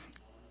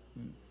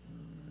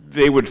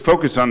 they would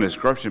focus on this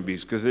corruption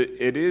piece, because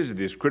it is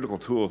this critical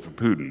tool for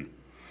Putin.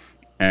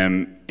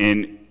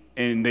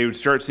 And they would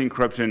start seeing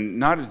corruption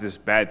not as this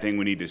bad thing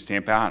we need to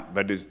stamp out,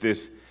 but as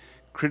this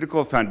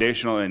critical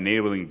foundational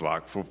enabling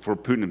block for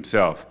Putin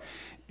himself.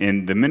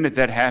 And the minute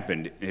that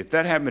happened, if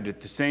that happened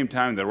at the same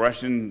time the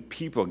Russian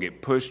people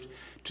get pushed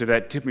to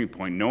that tipping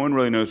point, no one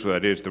really knows what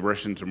that is. The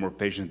Russians are more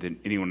patient than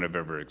anyone I've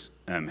ever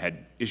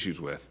had issues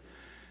with.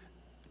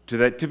 To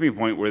that tipping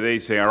point where they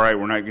say, all right,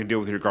 we're not going to deal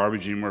with your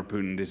garbage anymore,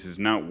 Putin. This is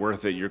not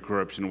worth it, your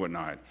corruption and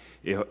whatnot.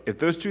 If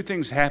those two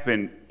things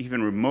happen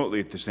even remotely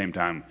at the same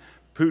time,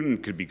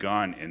 Putin could be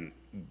gone in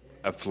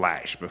a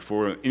flash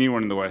before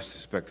anyone in the West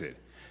suspects it.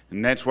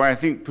 And that's why I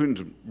think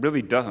Putin's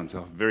really dealt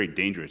himself a very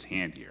dangerous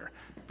hand here.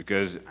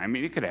 Because, I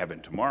mean, it could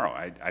happen tomorrow.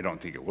 I don't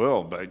think it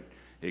will, but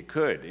it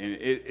could. And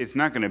it's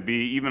not going to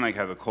be, even like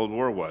how the Cold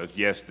War was.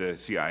 Yes, the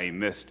CIA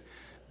missed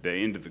the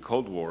end of the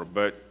Cold War,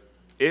 but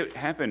it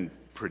happened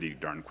pretty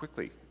darn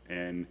quickly.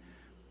 And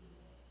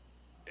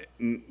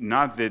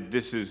not that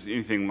this is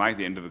anything like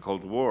the end of the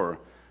Cold War,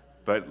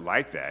 but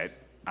like that,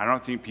 I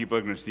don't think people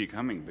are going to see it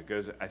coming,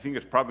 because I think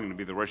it's probably going to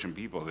be the Russian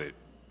people that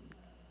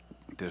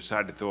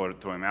decide to throw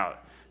him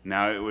out.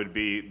 Now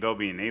they'll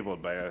be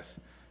enabled by us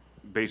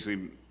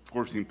basically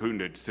forcing Putin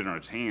to sit on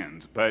its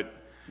hands, but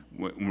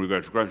when we go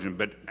to corruption.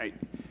 But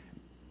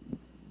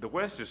the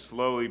West is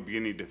slowly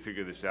beginning to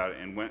figure this out,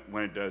 and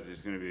when it does,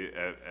 it's going to be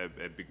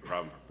a big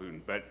problem for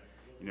Putin. But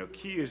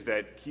key is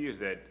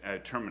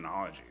that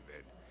terminology,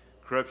 that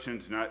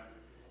corruption's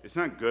it's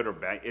not good or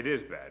bad. It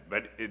is bad,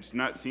 but it's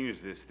not seen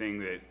as this thing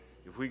that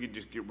if we could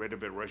just get rid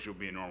of it, Russia would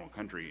be a normal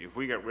country. If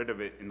we got rid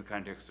of it in the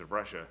context of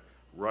Russia,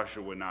 Russia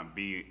would not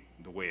be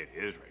the way it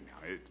is right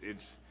now.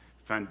 It's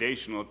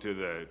foundational to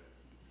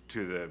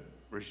the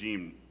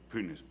regime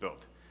Putin has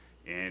built.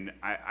 And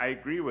I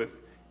agree with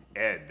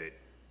Ed that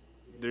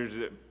there's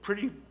a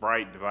pretty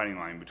bright dividing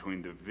line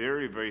between the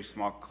very, very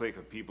small clique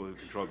of people who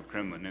control the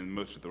Kremlin and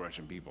most of the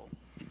Russian people.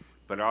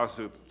 But I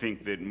also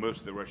think that most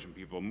of the Russian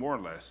people more or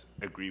less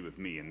agree with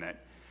me, and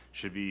that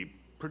should be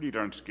pretty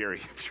darn scary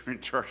if you're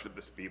in charge of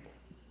this people.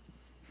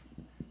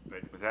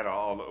 But with that,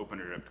 I'll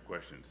open it up to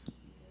questions.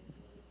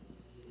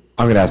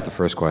 I'm going to ask the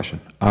first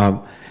question.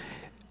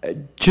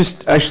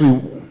 Just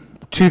actually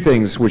two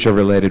things which are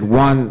related.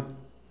 One,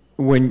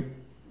 when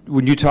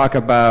you talk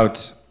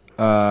about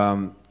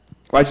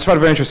Well, I just found it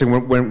very interesting.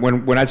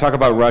 When I talk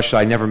about Russia,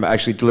 I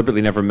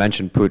deliberately never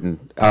mention Putin,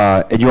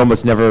 and you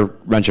almost never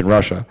mention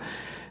Russia,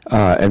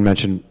 and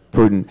mention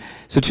Putin.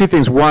 So two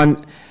things.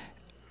 One,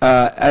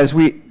 as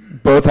we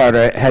both had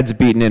our heads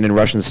beaten in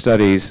Russian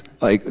studies,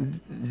 like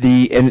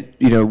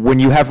when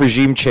you have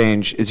regime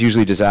change, it's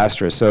usually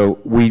disastrous. So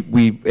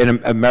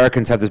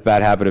Americans have this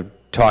bad habit of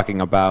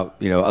talking about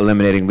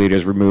eliminating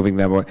leaders, removing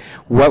them.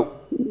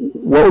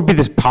 What would be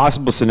this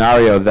possible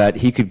scenario that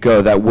he could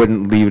go that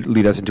wouldn't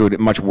lead us into a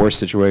much worse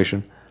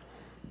situation?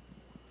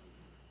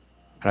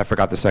 And I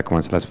forgot the second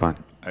one, so that's fine.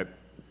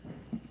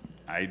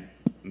 I'm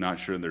not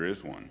sure there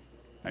is one.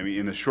 I mean,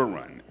 in the short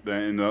run.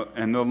 In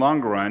the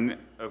longer run,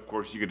 of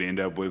course, you could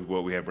end up with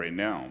what we have right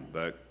now.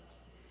 But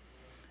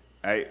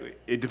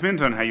it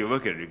depends on how you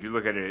look at it. If you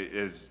look at it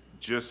as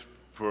just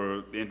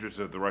for the interests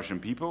of the Russian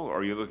people, or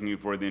are you looking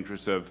for the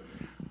interests of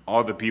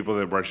all the people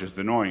that Russia's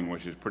annoying,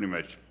 which is pretty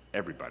much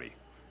everybody.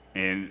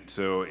 And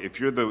so if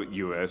you're the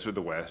U.S. or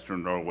the West or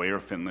Norway or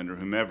Finland or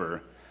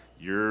whomever,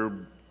 your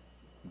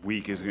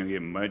week is going to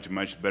get much,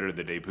 much better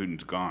the day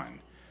Putin's gone.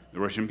 The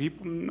Russian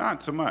people,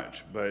 not so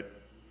much. But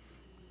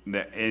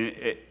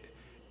it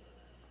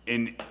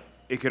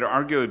could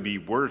arguably be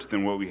worse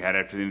than what we had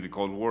after the end of the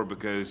Cold War,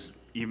 because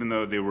even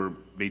though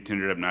they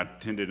tended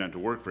not to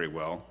work very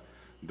well,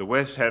 the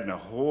West had a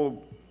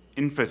whole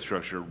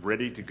infrastructure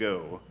ready to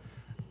go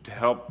to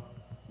help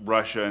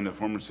Russia and the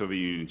former Soviet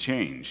Union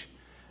change.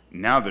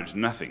 Now there's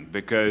nothing,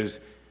 because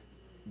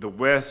the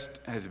West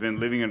has been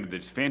living under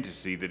this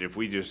fantasy that if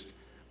we just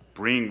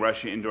bring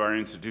Russia into our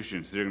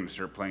institutions, they're going to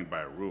start playing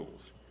by our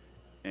rules.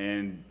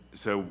 And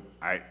so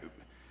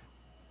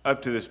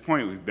up to this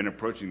point, we've been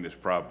approaching this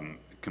problem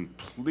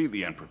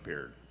completely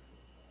unprepared.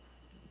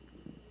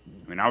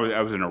 I mean,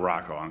 I was in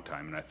Iraq a long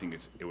time, and I think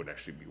it would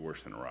actually be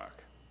worse than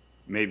Iraq.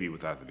 Maybe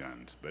without the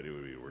guns, but it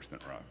would be worse than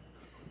Iraq.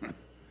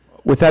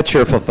 With that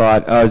cheerful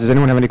thought, does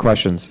anyone have any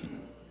questions? Do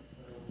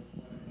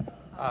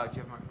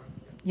you have my phone?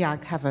 Yeah,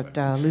 I have it.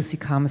 Lucy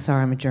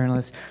Commissar, I'm a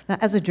journalist. Now,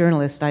 as a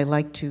journalist, I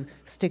like to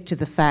stick to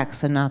the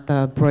facts and not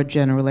the broad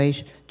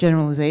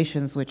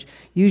generalizations, which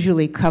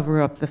usually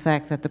cover up the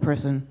fact that the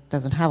person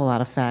doesn't have a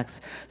lot of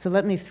facts. So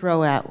let me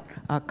throw out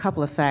a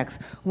couple of facts.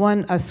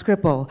 One,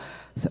 Skripal.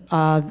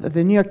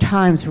 The New York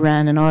Times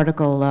ran an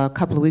article a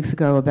couple of weeks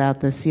ago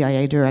about the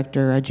CIA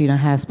director, Gina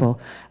Haspel,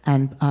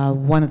 and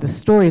one of the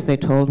stories they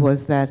told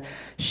was that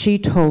she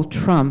told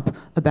Trump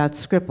about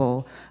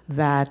Skripal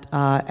that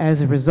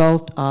as a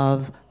result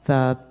of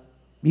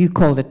you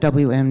called it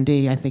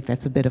WMD, I think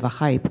that's a bit of a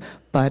hype,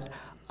 but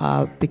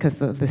because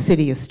the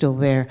city is still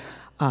there,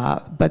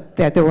 but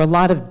that there were a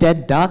lot of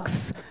dead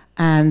ducks,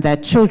 and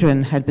that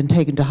children had been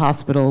taken to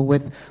hospital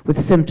with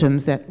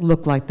symptoms that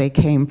looked like they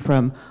came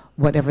from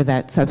whatever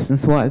that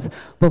substance was.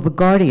 Well, The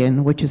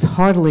Guardian, which is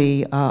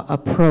hardly a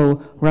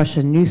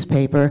pro-Russian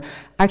newspaper,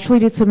 actually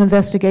did some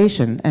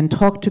investigation and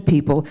talked to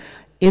people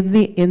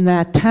in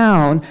that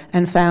town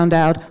and found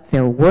out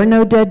there were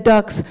no dead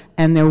ducks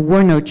and there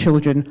were no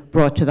children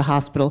brought to the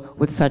hospital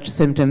with such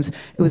symptoms.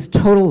 It was a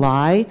total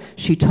lie.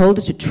 She told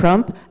it to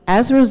Trump.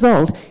 As a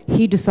result,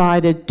 he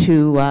decided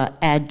to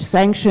add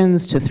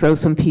sanctions, to throw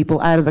some people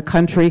out of the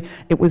country.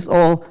 It was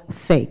all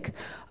fake.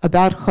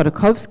 About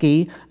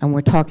Khodorkovsky, and we're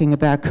talking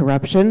about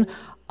corruption,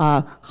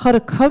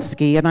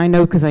 Khodorkovsky, and I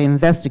know because I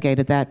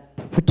investigated that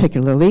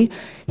particularly,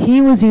 he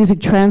was using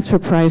transfer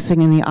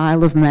pricing in the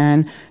Isle of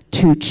Man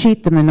to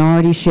cheat the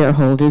minority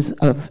shareholders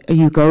of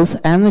Yukos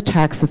and the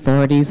tax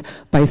authorities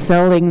by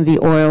selling the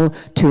oil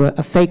to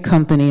a fake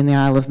company in the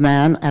Isle of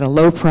Man at a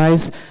low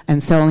price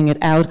and selling it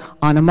out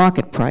on a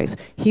market price.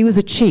 He was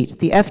a cheat.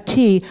 The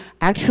FT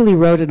actually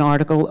wrote an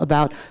article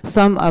about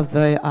some of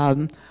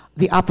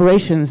the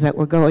operations that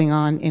were going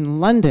on in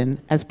London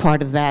as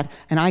part of that,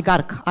 and I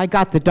got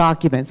the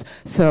documents.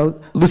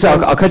 So, Lisa,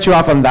 I'll cut you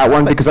off on that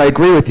one because I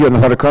agree with you on the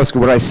Khodorkovsky.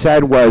 What I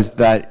said was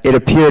that it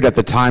appeared at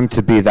the time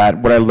to be that.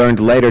 What I learned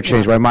later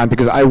changed my mind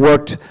because I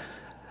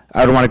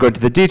don't want to go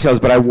into the details,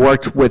 but I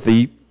worked with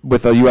a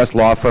U.S.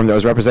 law firm that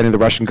was representing the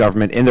Russian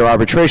government in their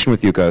arbitration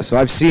with Yukos. So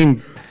I've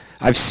seen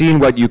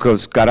what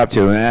Yukos got up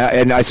to,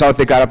 and I saw what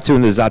they got up to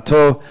in the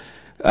Zato.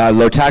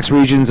 Low tax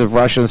regions of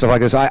Russia and stuff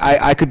like this.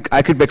 I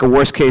could make a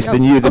worse case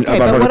than you about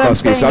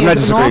Khodorkovsky, so I'm not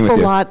disagreeing with you.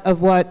 An awful lot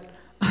of what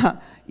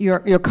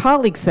your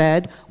colleague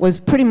said was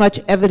pretty much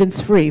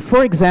evidence-free.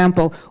 For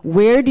example,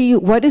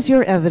 what is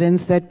your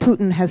evidence that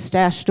Putin has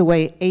stashed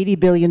away $80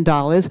 billion?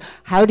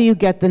 How do you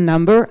get the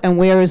number, and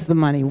where is the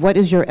money? What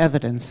is your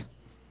evidence?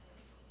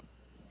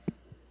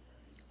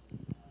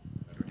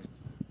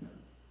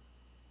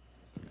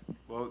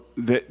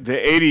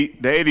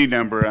 The 80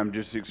 number, I'm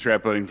just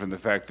extrapolating from the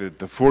fact that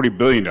the $40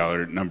 billion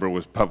number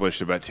was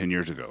published about 10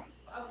 years ago.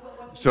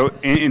 So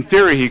in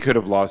theory, he could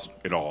have lost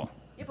it all.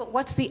 Yeah, but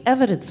what's the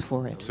evidence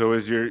for it? So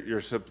is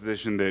your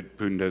supposition that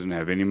Putin doesn't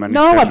have any money?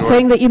 No, I'm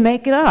saying that you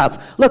make it up.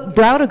 Look,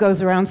 Browder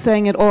goes around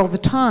saying it all the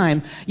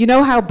time. You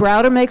know how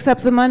Browder makes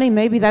up the money?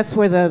 Maybe that's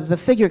where the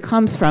figure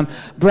comes from.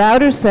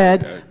 Browder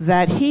said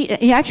that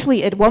he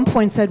actually at one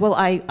point said, well,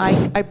 I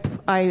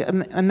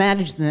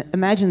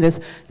imagine this,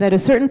 that at a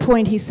certain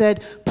point he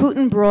said,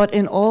 Putin brought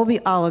in all the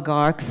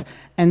oligarchs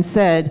and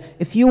said,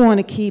 if you want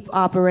to keep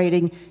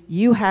operating,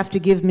 you have to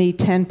give me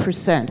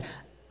 10%.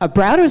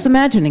 Browder's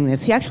imagining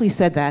this. He actually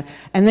said that.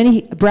 And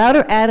then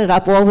Browder added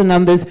up all the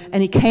numbers,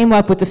 and he came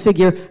up with the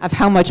figure of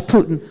how much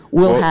Putin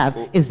will have.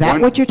 Is that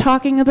what you're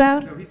talking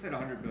about? No, he said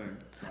 100 billion.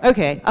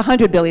 Okay,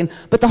 100 billion.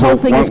 But the whole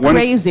thing is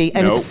crazy,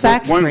 and it's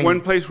fact-free.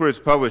 One place where it's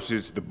published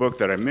is the book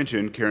that I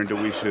mentioned, Karen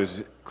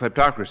Dawisha's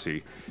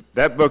Kleptocracy.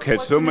 That book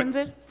had so much...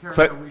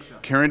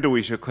 Karen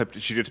Dawisha,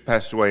 she just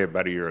passed away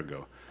about a year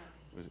ago.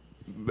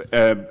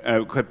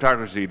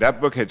 Kleptocracy, that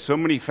book had so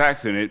many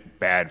facts in it,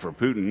 bad for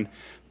Putin,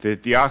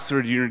 that the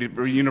Oxford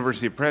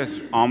University Press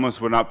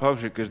almost would not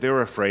publish it because they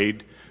were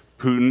afraid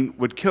Putin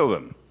would kill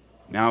them.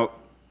 Now,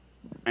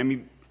 I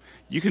mean,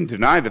 you can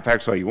deny the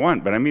facts all you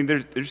want, but I mean,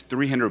 there's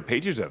 300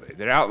 pages of it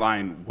that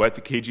outline what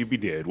the KGB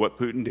did, what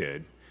Putin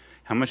did,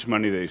 how much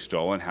money they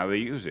stole, and how they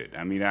use it.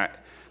 I mean,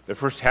 the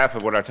first half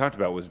of what I talked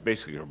about was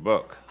basically her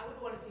book. I would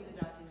want to see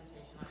the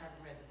documentation. I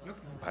haven't read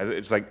the book.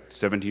 It's like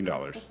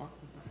 $17.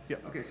 Yeah.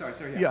 Okay.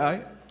 Sorry. Yeah.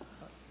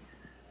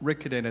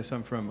 Rick Cadenas,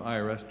 I'm from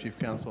IRS Chief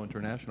Counsel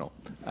International.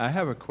 I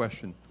have a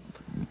question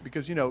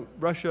because, you know,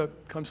 Russia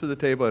comes to the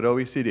table at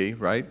OECD,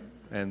 right?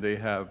 And they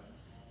have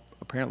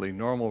apparently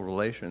normal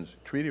relations,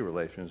 treaty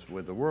relations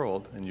with the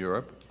world and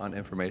Europe on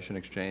information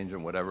exchange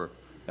and whatever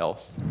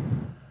else.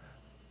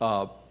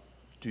 Do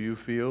you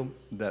feel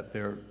that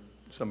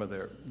some of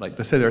their, like,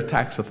 let's say their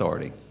tax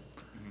authority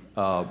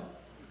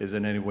is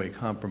in any way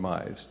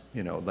compromised?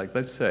 You know, like,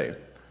 let's say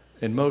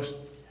in most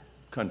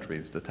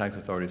countries, the tax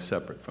authority is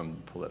separate from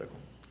the political.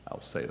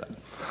 I'll say that.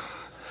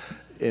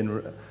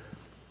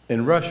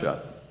 In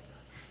Russia,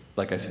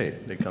 like I say,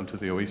 they come to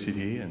the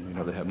OECD and, you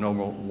know, they have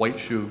normal white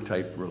shoe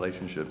type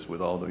relationships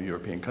with all the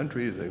European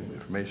countries, they have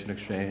information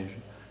exchange,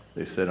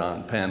 they sit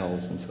on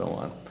panels and so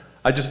on.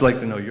 I'd just like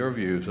to know your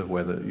views of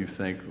whether you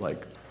think,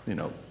 like, you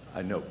know,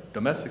 I know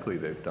domestically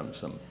they've done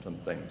some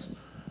things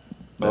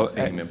that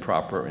seem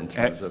improper in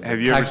terms of Have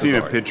you ever seen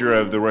a picture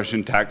of the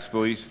Russian tax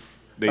police?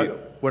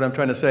 What I'm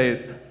trying to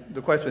say,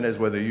 the question is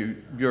whether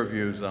your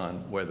views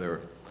on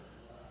whether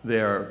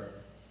they're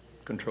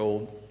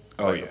controlled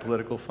by a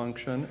political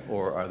function,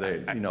 or are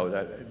they, you know,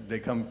 that they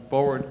come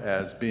forward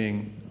as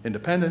being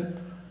independent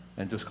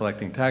and just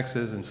collecting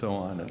taxes and so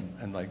on,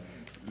 and like.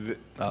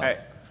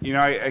 You know,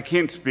 I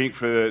can't speak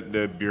for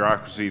the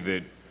bureaucracy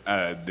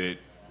that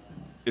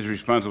is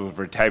responsible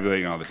for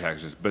tabulating all the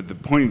taxes, but the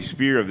pointing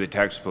spear of the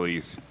tax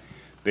police,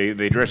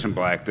 they dress in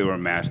black, they wear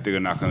masks, they go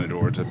knock on the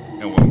doors, and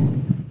will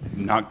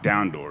knock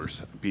down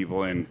doors,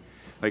 people, and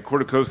like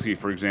Kristofer,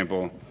 for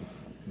example,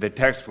 the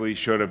tax police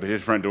showed up at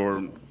his front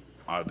door,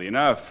 oddly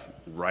enough,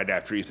 right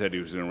after he said he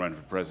was going to run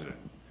for president.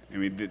 I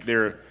mean,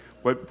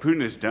 what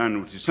Putin has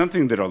done, which is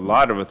something that a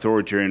lot of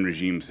authoritarian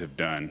regimes have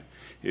done,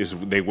 is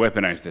they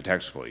weaponize the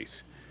tax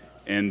police.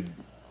 And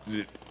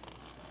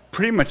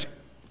pretty much,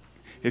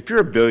 if you're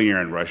a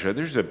billionaire in Russia,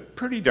 there's a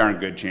pretty darn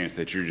good chance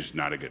that you're just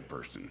not a good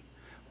person.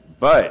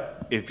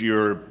 But if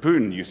you're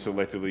Putin, you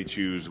selectively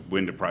choose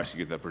when to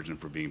prosecute that person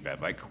for being bad.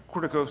 Like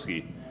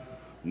Kristofer,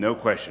 no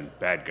question,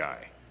 bad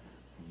guy.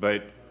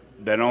 But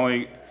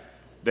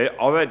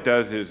all that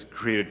does is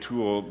create a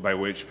tool by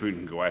which Putin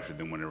can go after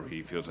them whenever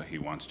he feels like he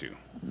wants to.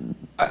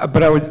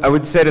 But I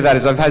would say to that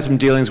is I've had some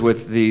dealings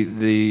with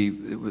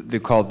they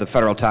call it the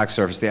Federal Tax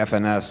Service, the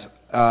FNS.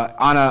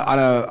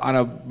 On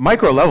a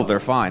micro level, they're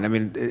fine. I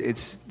mean,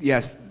 it's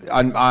yes.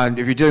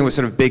 If you're dealing with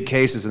sort of big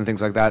cases and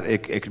things like that,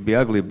 it could be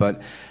ugly.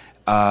 But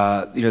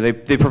you know,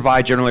 they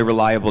provide generally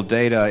reliable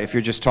data. If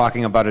you're just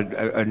talking about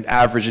an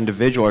average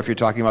individual, or if you're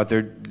talking about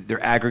their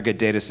aggregate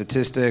data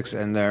statistics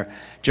and their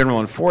general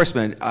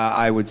enforcement,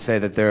 I would say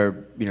that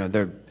they're.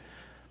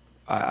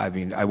 I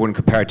mean, I wouldn't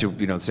compare it to,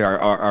 you know, say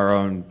our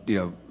own, you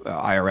know,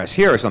 IRS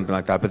here or something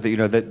like that. But you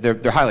know,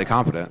 they're highly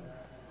competent.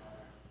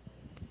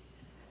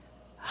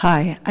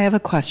 Hi, I have a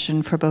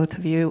question for both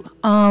of you.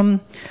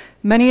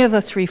 Many of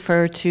us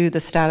refer to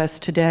the status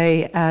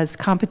today as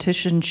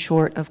competition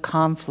short of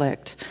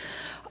conflict.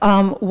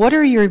 What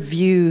are your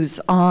views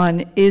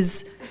on,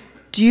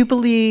 do you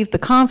believe the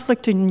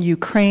conflict in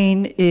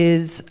Ukraine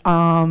is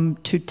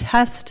to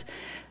test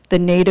the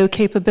NATO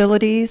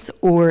capabilities,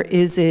 or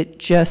is it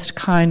just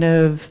kind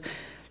of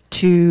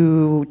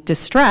to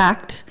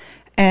distract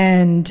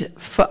and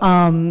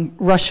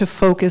Russia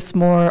focus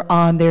more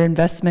on their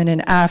investment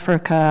in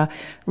Africa,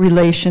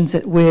 relations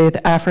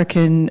with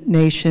African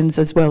nations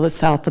as well as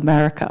South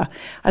America?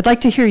 I'd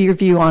like to hear your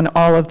view on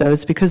all of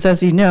those, because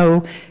as you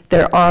know,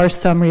 there are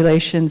some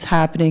relations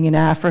happening in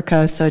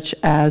Africa, such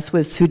as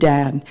with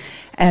Sudan,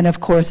 and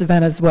of course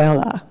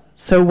Venezuela.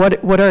 So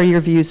what are your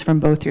views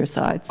from both your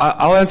sides?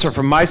 I'll answer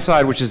from my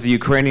side, which is the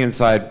Ukrainian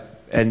side.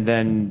 and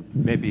then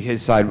maybe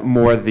his side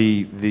more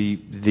the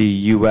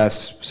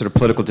U.S. sort of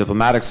political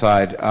diplomatic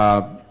side,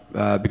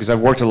 because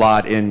I've worked a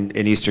lot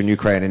in eastern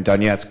Ukraine, in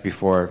Donetsk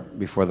before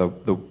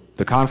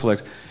the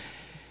conflict.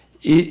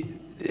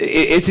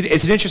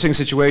 It's an interesting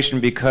situation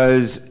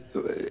because,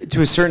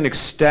 to a certain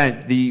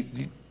extent,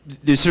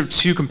 there's sort of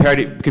two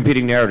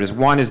competing narratives.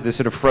 One is the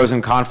sort of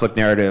frozen conflict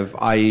narrative,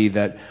 i.e.,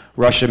 that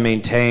Russia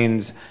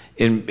maintains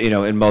in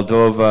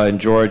Moldova and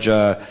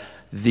Georgia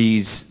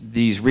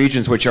these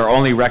regions which are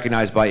only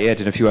recognized by it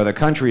and a few other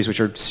countries,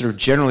 which are sort of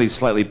generally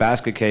slightly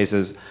basket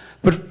cases,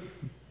 but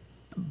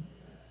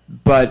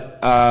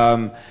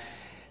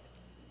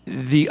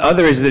the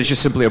other is that it's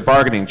just simply a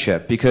bargaining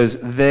chip,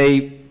 because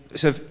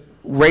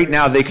right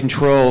now they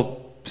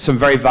control some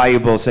very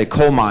valuable, say,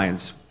 coal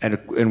mines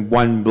and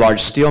one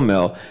large steel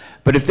mill.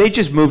 But if they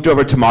just moved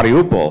over to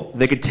Mariupol,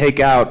 they could take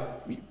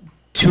out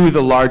two of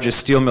the largest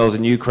steel mills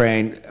in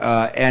Ukraine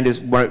and is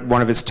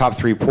one of its top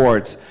 3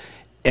 ports,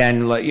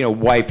 and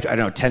wiped, I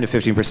don't know, 10 to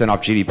 15%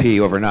 off GDP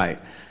overnight.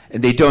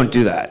 And they don't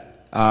do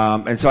that.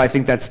 And so I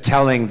think that's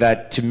telling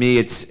that, to me,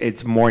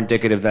 it's more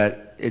indicative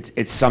that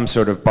it's some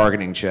sort of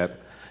bargaining chip.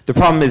 The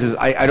problem is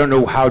I don't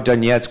know how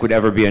Donetsk would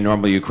ever be a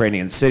normal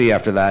Ukrainian city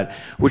after that,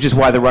 which is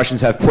why the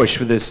Russians have pushed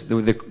for this,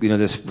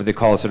 this what they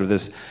call sort of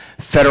this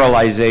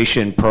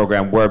federalization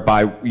program,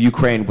 whereby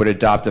Ukraine would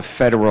adopt a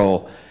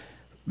federal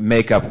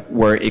makeup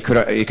where it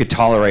could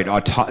tolerate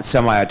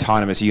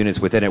semi-autonomous units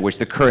within it, which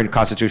the current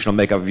constitutional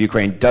makeup of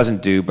Ukraine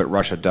doesn't do, but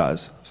Russia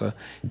does. So,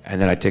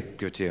 and then I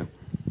give it to you.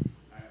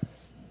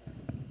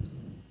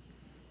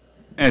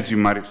 As you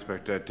might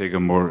expect, I take a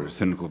more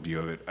cynical view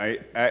of it.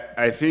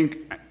 I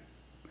think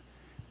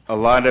a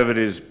lot of it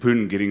is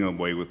Putin getting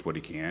away with what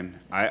he can.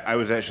 I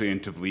was actually in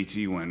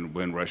Tbilisi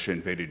when Russia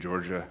invaded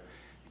Georgia,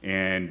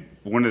 and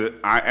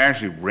I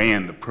actually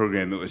ran the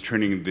program that was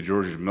training the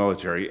Georgian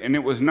military, and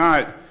it was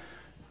not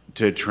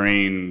to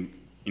train,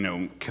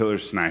 killer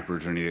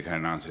snipers or any of that kind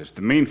of nonsense.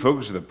 The main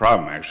focus of the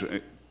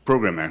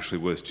program actually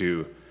was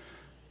focused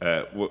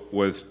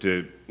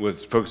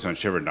on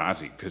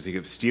Shevardnadze, because he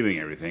kept stealing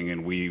everything,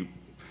 and we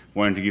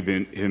wanted to give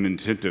him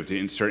incentive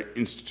to start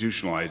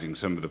institutionalizing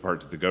some of the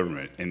parts of the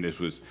government, and this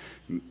was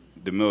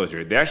the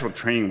military. The actual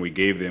training we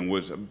gave them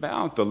was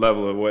about the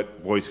level of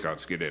what Boy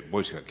Scouts get at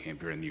Boy Scout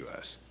camp here in the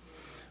U.S.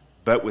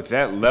 But with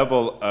that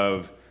level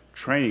of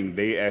training,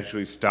 they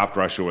actually stopped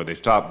Russia where they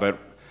stopped. But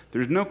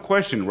there's no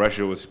question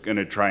Russia was going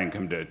to try and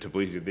come to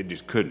Tbilisi. They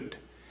just couldn't.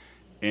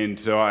 And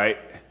so I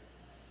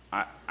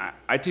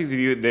take the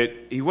view that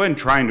he wasn't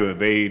trying to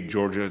invade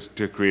Georgia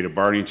to create a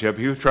bargaining chip.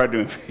 He was trying to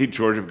invade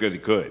Georgia because he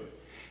could,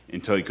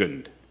 until he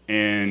couldn't.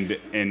 And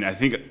I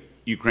think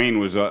Ukraine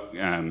was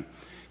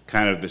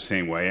kind of the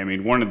same way. I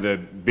mean, one of the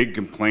big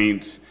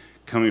complaints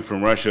coming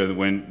from Russia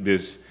when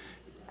this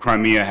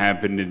Crimea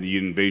happened and the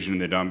invasion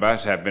of the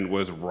Donbass happened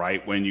was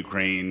right when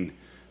Ukraine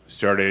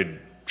started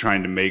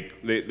trying to make,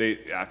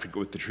 I forget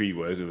what the treaty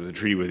was. It was a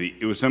treaty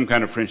it was some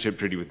kind of friendship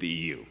treaty with the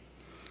EU.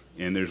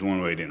 And there's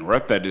one way to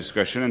interrupt that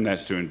discussion, and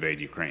that's to invade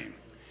Ukraine.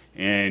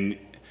 And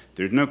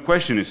there's no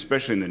question,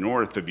 especially in the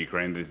north of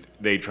Ukraine, that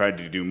they tried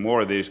to do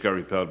more. They just got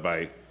repelled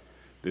by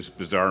this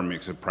bizarre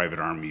mix of private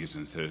armies,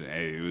 and so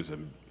it was a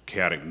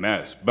chaotic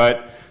mess.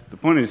 But the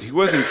point is, he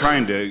wasn't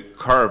trying to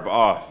carve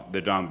off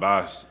the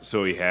Donbass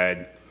so he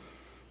had,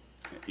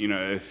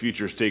 a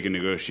future stake in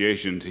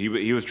negotiations.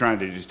 He was trying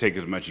to just take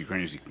as much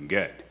Ukraine as he can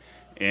get,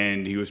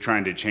 and he was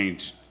trying to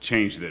change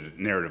the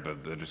narrative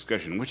of the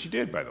discussion, which he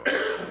did, by the way.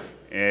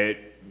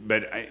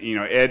 But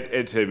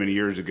Ed said many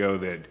years ago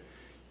that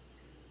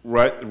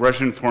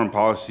Russian foreign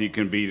policy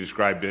can be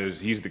described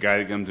as he's the guy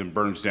that comes and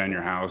burns down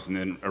your house and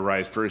then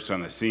arrives first on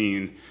the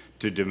scene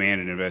to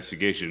demand an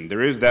investigation.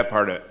 There is that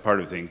part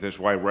of things. That's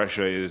why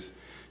Russia is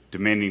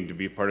demanding to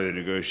be part of the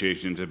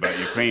negotiations about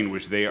Ukraine,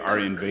 which they are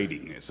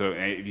invading. So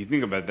if you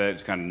think about that,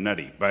 it's kind of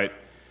nutty. But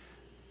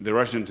the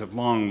Russians have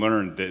long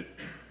learned that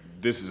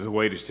this is a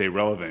way to stay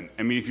relevant.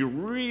 I mean, if you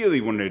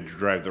really wanted to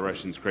drive the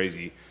Russians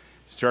crazy,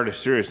 start a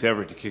serious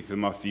effort to kick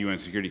them off the UN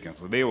Security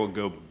Council. They will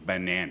go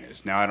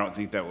bananas. Now, I don't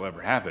think that will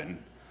ever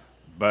happen,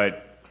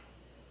 but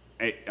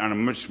on a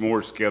much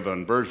more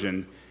scaled-down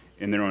version,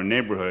 in their own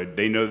neighborhood,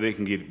 they know they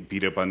can get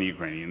beat up on the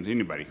Ukrainians.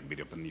 Anybody can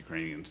beat up on the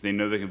Ukrainians. They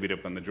know they can beat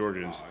up on the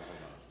Georgians.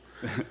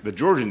 The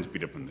Georgians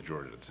beat up on the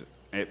Georgians.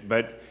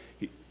 But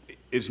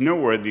it's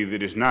noteworthy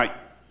that it's not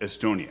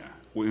Estonia,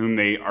 whom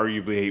they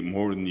arguably hate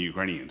more than the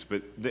Ukrainians.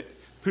 But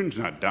Putin's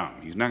not dumb.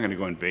 He's not going to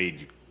go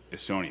invade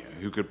Estonia,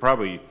 who could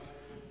probably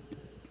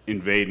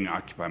invade and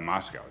occupy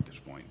Moscow at this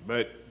point.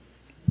 But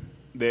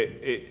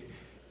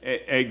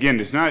again,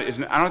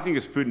 I don't think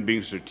it's Putin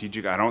being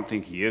strategic. I don't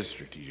think he is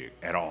strategic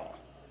at all.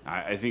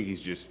 I think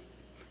he's just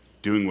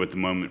doing what the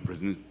moment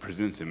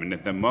presents him. And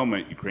at that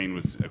moment, Ukraine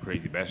was a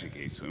crazy basket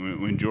case.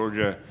 When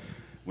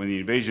the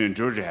invasion in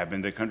Georgia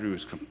happened, the country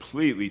was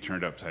completely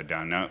turned upside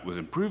down. Now, it was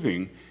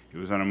improving. It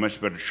was on a much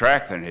better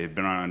track than it had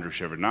been on under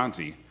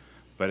Shevardnadze.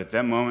 But at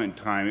that moment in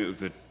time, it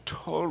was a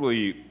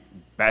totally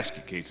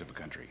basket case of a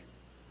country.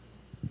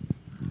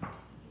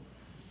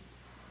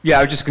 Yeah,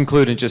 I would just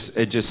conclude and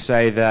just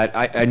say that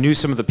I knew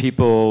some of the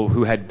people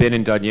who had been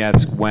in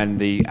Donetsk when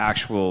the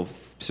actual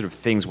sort of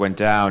things went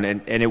down,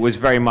 and it was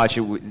very much,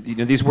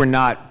 these were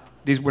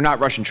not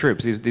Russian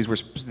troops.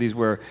 These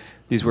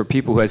were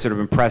people who had sort of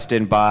been pressed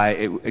in by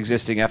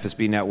existing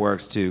FSB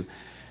networks to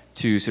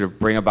sort of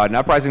bring about an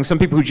uprising. Some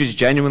people who just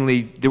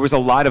genuinely, there was a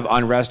lot of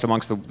unrest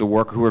amongst the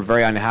worker who were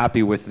very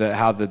unhappy with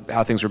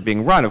how things were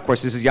being run. Of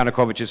course, this is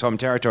Yanukovych's home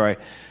territory,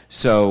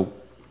 so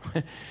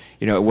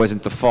it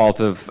wasn't the fault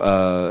of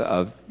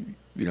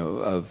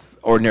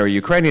ordinary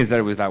Ukrainians that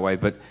it was that way,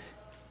 but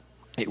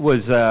it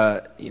was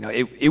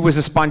it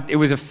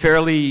was a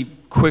fairly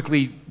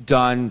quickly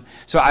done.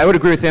 So I would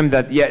agree with him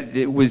that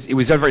it was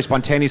done very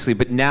spontaneously,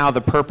 but now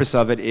the purpose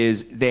of it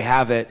is they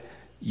have it,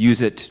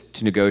 use it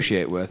to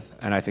negotiate with,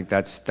 and I think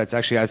that's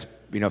actually,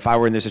 if I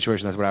were in this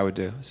situation, that's what I would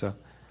do. So.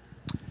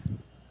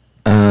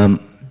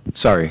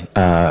 Sorry.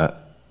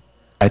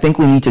 I think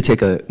we need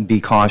to be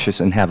cautious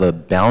and have a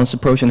balanced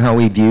approach in how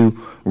we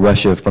view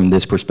Russia from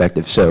this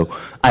perspective. So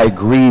I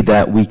agree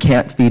that we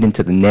can't feed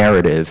into the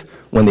narrative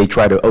when they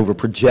try to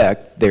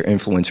overproject their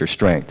influence or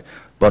strength.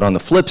 But on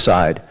the flip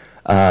side,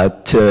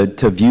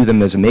 to view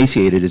them as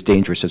emaciated is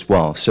dangerous as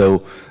well.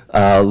 So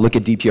look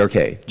at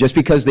DPRK. Just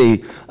because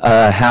they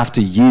have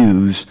to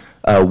use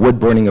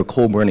wood-burning or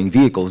coal-burning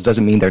vehicles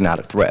doesn't mean they're not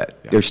a threat.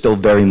 Yeah. They're still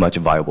very much a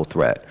viable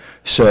threat.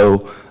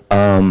 So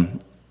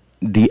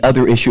the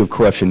other issue of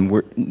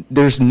corruption,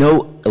 there's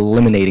no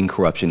eliminating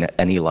corruption at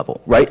any level,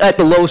 right? At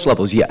the lowest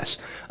levels, yes.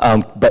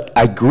 But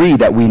I agree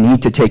that we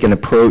need to take an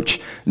approach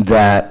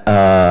that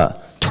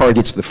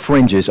targets the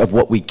fringes of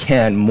what we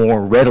can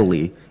more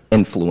readily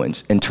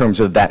influence in terms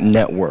of that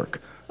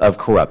network of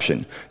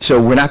corruption.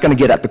 So we're not going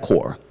to get at the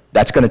core.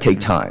 That's going to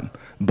take time.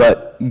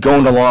 But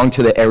going along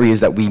to the areas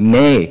that we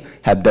may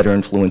have better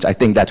influence, I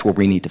think that's where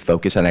we need to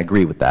focus, and I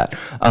agree with that.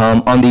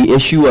 On the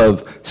issue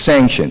of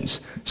sanctions,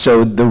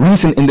 so the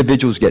reason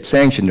individuals get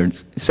sanctioned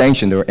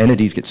or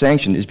entities get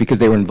sanctioned is because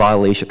they were in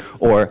violation,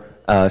 or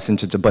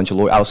since it's a bunch of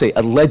lawyers, I'll say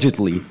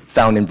allegedly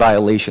found in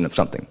violation of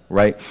something,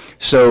 right?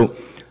 So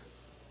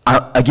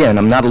again,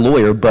 I'm not a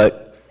lawyer,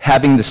 but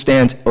having the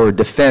stance or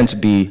defense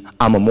be,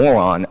 I'm a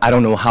moron, I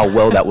don't know how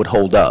well that would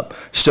hold up.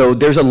 So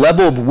there's a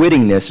level of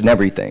wittiness in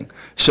everything.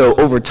 So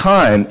over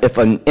time, if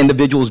an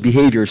individual's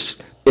behavior is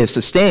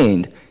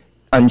sustained,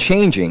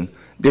 unchanging,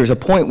 there's a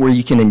point where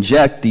you can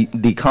inject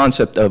the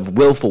concept of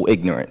willful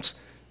ignorance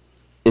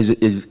is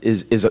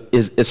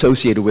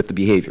associated with the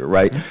behavior,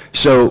 right?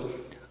 So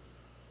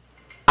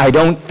I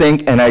don't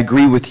think, and I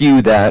agree with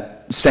you,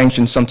 that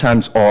sanctions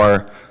sometimes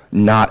are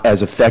not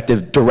as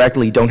effective,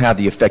 directly don't have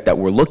the effect that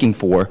we're looking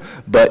for,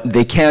 but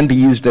they can be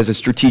used as a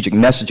strategic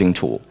messaging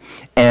tool.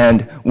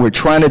 And we're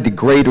trying to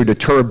degrade or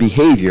deter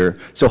behavior,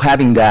 so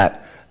having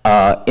that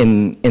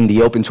in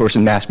the open source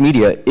and mass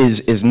media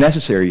is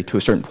necessary to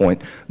a certain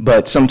point.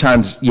 But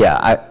sometimes, yeah,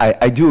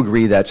 I do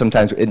agree that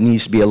sometimes it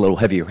needs to be a little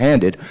heavier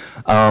handed.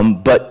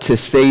 But to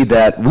say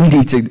that we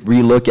need to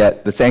relook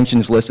at the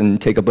sanctions list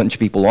and take a bunch of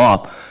people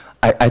off,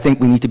 I think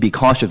we need to be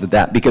cautious of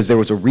that, because there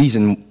was a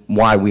reason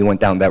why we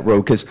went down that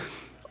road. Because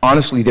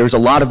honestly, there's a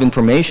lot of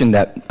information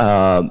that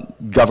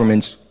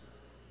governments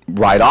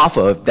write off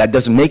of that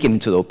doesn't make it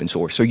into the open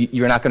source. So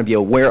you're not going to be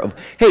aware of,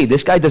 hey,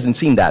 this guy doesn't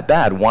seem that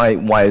bad.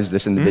 Why is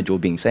this individual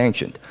being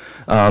sanctioned?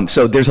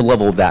 So there's a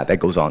level of that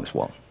goes on as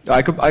well.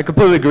 I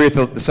completely agree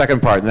with the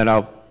second part, and then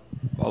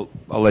I'll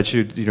let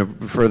you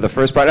for the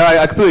first part.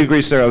 I completely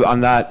agree, sir,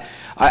 on that.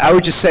 I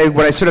would just say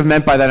what I sort of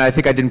meant by that, and I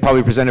think I didn't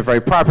probably present it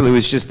very properly,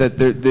 was just that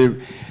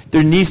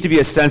there needs to be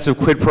a sense of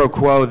quid pro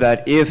quo,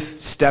 that if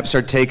steps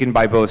are taken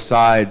by both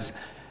sides,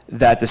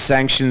 that the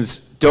sanctions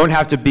don't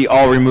have to be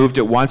all removed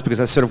at once, because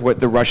that's sort of what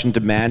the Russian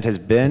demand has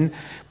been,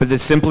 but that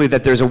simply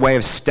that there's a way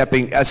of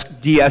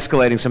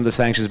de-escalating some of the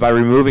sanctions by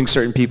removing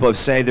certain people. If,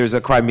 say, there's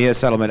a Crimea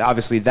settlement,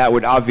 obviously that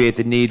would obviate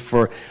the need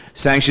for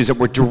sanctions that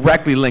were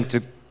directly linked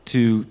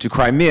to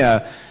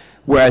Crimea.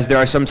 Whereas there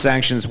are some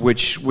sanctions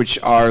which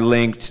are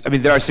linked. I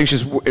mean, there are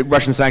sanctions,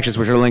 Russian sanctions,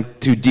 which are linked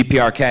to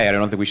DPRK. I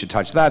don't think we should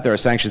touch that. There are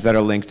sanctions that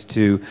are linked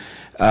to the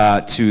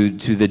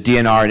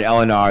DNR and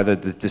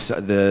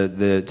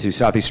LNR, to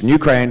southeastern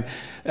Ukraine.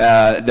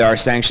 There are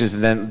sanctions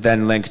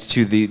then linked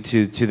to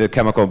the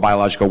Chemical and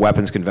Biological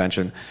Weapons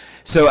Convention.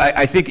 So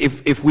I think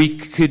if we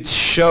could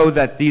show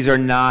that these are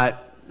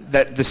not,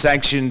 that the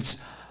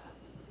sanctions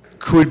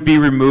could be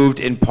removed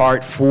in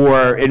part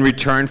in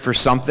return for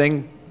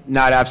something,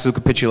 not absolute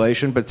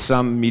capitulation, but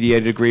some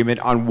mediated agreement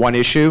on one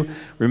issue,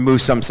 remove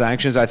some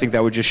sanctions, I think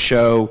that would just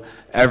show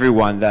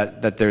everyone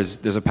that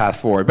there's a path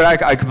forward.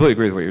 But I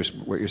completely agree with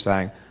what you're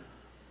saying.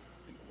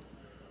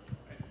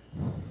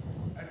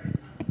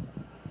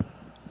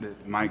 The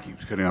mic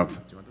keeps cutting off.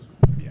 Do you want this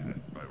one? Yeah,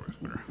 that probably works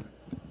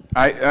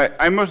better.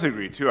 I mostly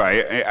agree too.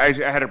 I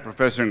had a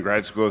professor in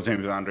grad school, his name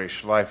was Andre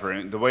Schleifer,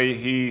 and the way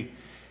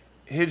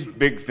his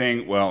big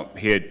thing, well,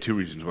 he had two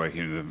reasons why he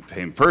came to the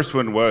fame. First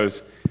one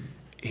was,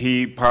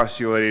 he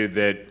postulated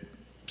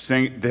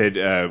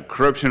that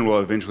corruption will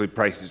eventually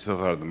price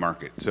itself out of the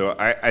market. So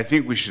I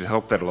think we should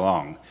help that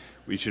along.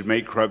 We should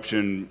make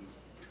corruption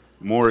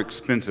more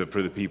expensive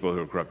for the people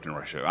who are corrupt in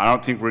Russia. I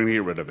don't think we're going to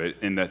get rid of it,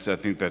 and I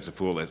think that's a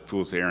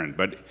fool's errand.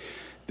 But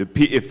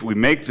if we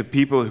make the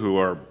people who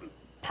are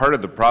part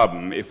of the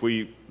problem, if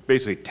we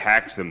basically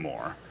tax them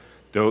more,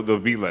 there'll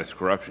be less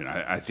corruption.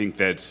 I think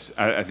that's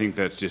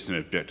just an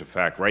objective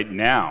fact. Right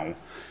now,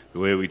 the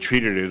way we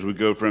treat it is we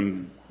go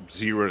from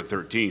 0 to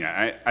 13.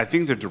 I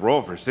think there's a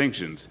role for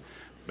sanctions,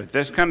 but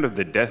that's kind of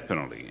the death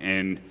penalty.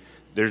 And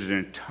there's an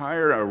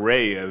entire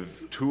array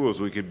of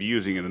tools we could be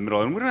using in the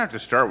middle, and we don't have to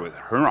start with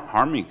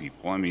harming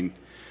people. I mean,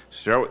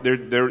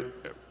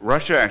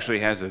 Russia actually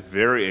has a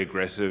very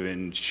aggressive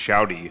and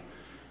shouty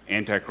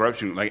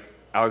anti-corruption, like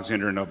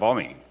Alexander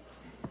Navalny.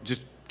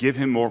 Just give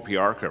him more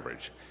PR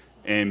coverage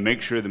and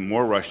make sure that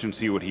more Russians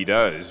see what he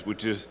does,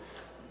 which is,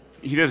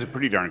 he does a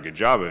pretty darn good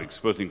job of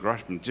exposing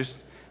corruption. Just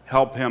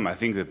help him. I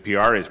think that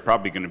PR is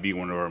probably going to be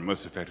one of our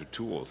most effective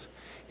tools.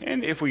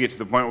 And if we get to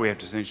the point where we have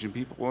to sanction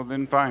people, well,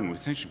 then fine, we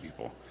sanction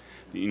people.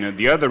 You know,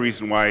 the other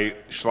reason why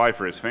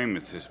Schleifer is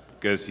famous is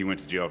because he went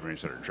to jail for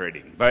insider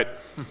trading.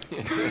 But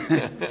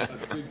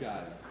good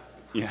guy.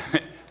 Yeah,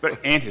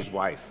 and his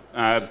wife.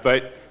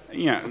 But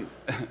yeah,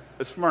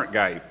 a smart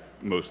guy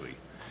mostly.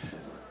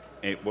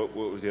 And what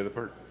was the other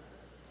part?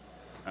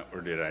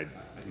 Or did I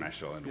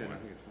smash it all into one?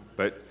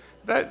 But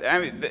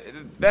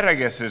that I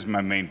guess is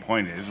my main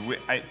point. Is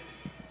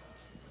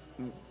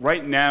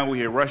right now we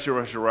hear Russia,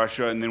 Russia,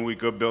 Russia, and then we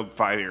go build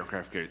 5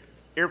 aircraft carriers.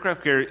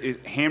 Aircraft carrier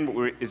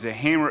is a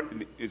hammer.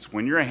 It's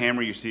when you're a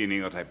hammer, you see a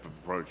nail type of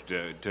approach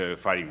to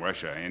fighting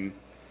Russia, and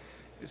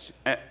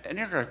an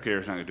aircraft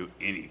carrier is not going to do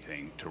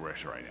anything to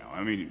Russia right now.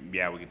 I mean,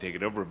 yeah, we could take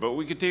it over, but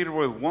we could take it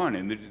over with one,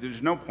 and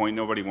there's no point.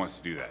 Nobody wants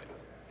to do that.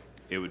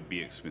 It would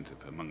be expensive,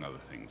 among other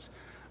things.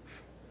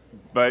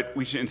 But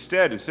we should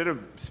instead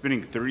of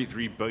spending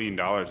 $33 billion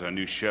on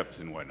new ships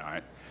and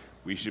whatnot,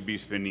 we should be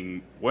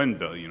spending $1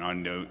 billion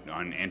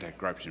on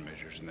anti-corruption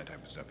measures and that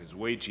type of stuff. It's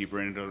way cheaper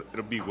and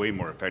it'll be way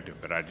more effective.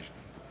 But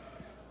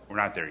we're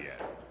not there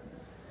yet.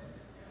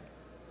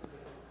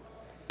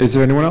 Is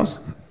there anyone else?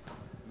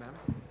 Ma'am?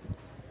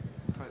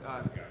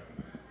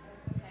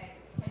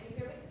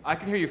 I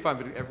can hear you fine,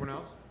 but everyone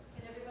else?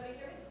 Can everybody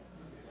hear me?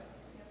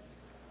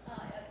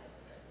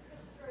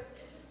 Kristofer, it's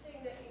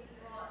interesting that you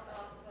brought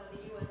up the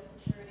UN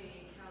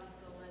Security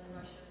Council and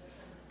Russia's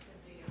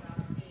sensitivity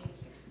about being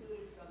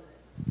excluded from it.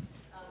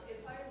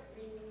 If I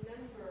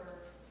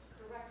remember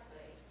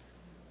correctly,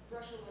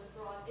 Russia was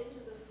brought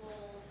into the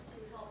fold to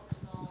help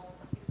resolve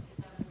the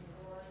 '67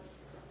 war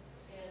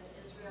in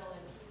Israel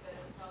and keep it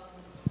from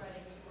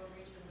spreading to a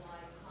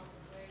region-wide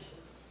conflagration.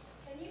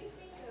 Can you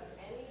think of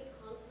any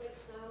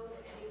conflict zone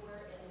anywhere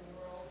in the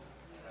world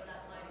where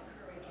that might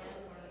occur again,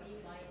 where we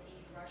might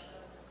need Russia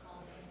to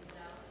calm things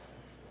down?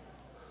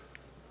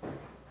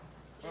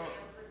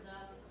 Syria, for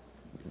example?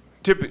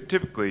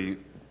 Typically,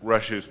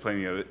 Russia is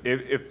playing the other.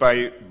 If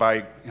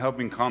by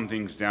helping calm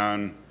things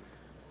down,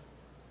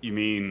 you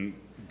mean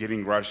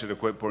getting Russia to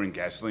quit pouring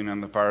gasoline on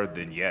the fire,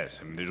 then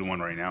yes. I mean, there's one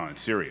right now in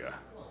Syria.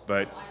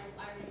 But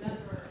I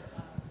remember,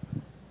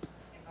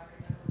 if I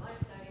remember my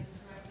studies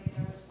correctly,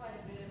 there was quite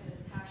a bit of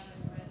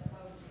impassioned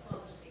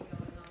diplomacy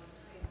going on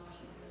between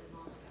Washington and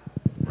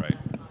Moscow. Right.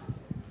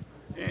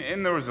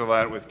 And there was a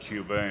lot with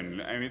Cuba,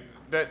 and I mean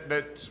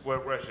that's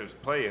what Russia's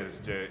play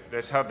is.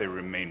 That's how they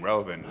remain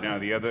relevant. Now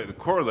the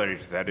corollary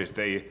to that is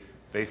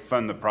they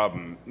fund the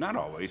problem, not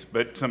always,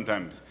 but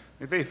sometimes.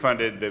 They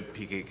funded the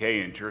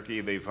PKK in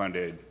Turkey. They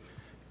funded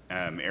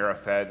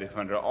Arafat. They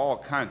funded all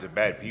kinds of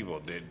bad people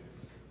that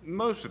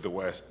most of the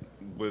West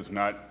was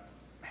not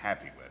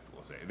happy with.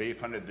 We'll say they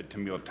funded the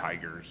Tamil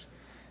Tigers,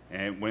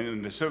 and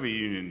when the Soviet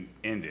Union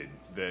ended,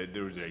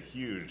 there was a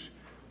huge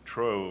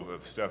trove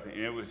of stuff, and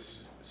it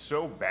was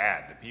so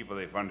bad. The people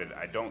they funded,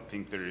 I don't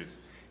think there is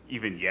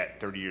even yet,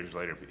 30 years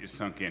later, it's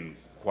sunk in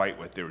quite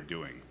what they were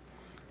doing.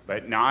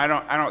 But now I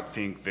don't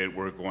think that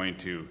we're going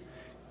to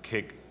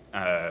kick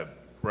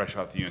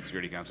Russia off the UN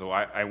Security Council.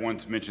 I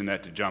once mentioned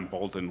that to John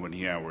Bolton when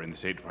he and I were in the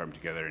State Department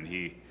together, and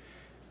he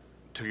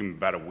took him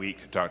about a week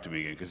to talk to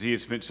me again because he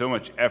had spent so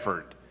much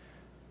effort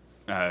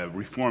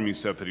reforming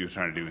stuff that he was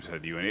trying to do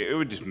inside the UN. It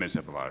would just mess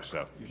up a lot of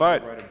stuff.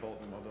 But Write a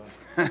Bolton, well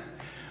done.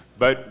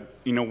 but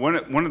you know,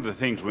 one of the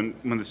things when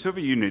the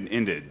Soviet Union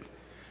ended,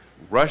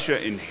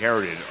 Russia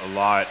inherited a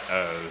lot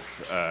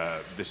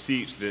of the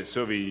seats that the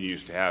Soviet Union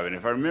used to have, and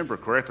if I remember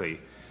correctly,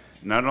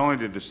 not only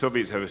did the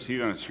Soviets have a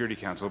seat on the Security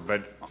Council,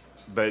 but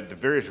the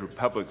various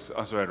republics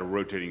also had a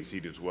rotating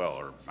seat as well,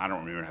 or I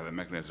don't remember how the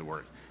mechanism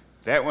worked.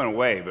 That went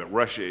away, but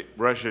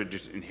Russia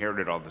just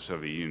inherited all the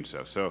Soviet Union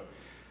stuff. So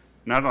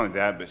not only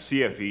that, but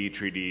CFE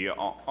treaty,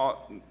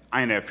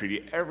 INF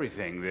treaty,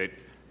 everything that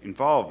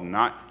involved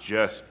not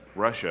just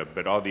Russia,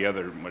 but all the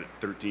other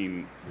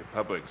 13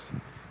 republics.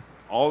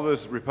 All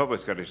those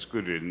republics got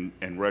excluded,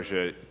 and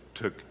Russia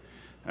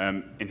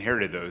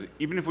inherited those.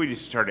 Even if we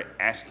just started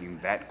asking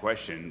that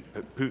question,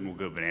 Putin will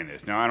go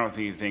bananas. Now, I don't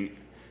think anything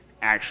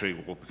actually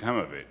will become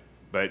of it,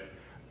 but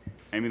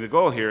I mean, the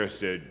goal here is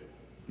to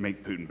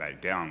make Putin back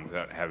down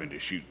without having to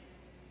shoot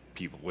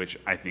people, which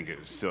I think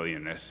is silly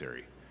and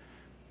necessary.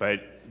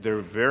 But there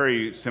are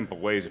very simple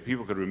ways that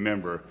people could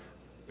remember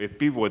if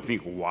people would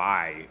think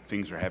why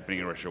things are happening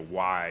in Russia,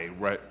 why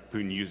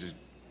Putin uses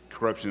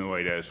corruption the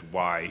way he does,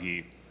 why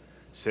he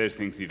says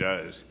things he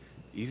does,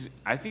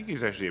 I think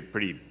he's actually a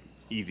pretty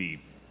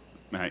easy,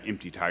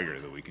 empty tiger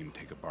that we can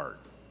take apart.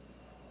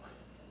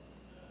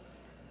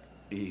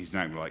 He's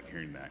not going to like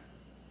hearing that.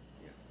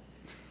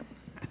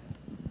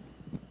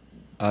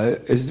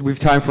 We've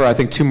time for, I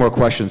think, 2 more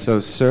questions. So,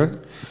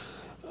 sir?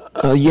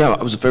 Yeah,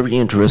 I was very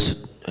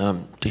interested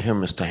to hear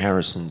Mr.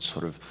 Harrison's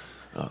sort of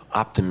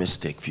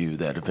optimistic view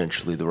that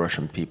eventually the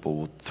Russian people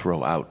will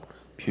throw out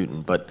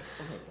Putin. But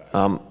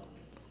a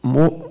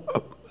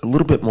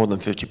little bit more than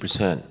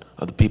 50%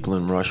 of the people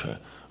in Russia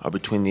are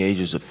between the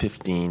ages of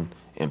 15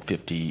 and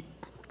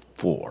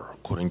 54,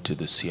 according to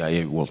the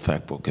CIA World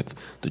Fact Book. If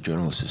the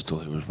journalist is still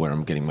here, is where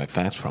I'm getting my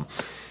facts from.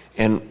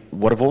 And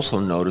what I've also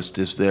noticed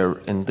is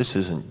and this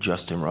isn't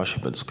just in Russia,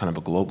 but it's kind of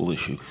a global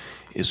issue,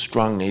 is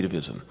strong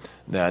nativism.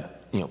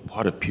 That,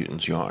 part of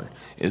Putin's yarn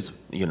is,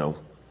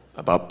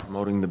 about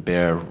promoting the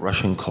bare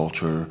Russian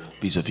culture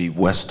vis-a-vis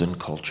Western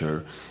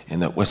culture, and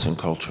that Western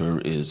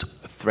culture is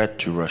a threat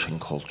to Russian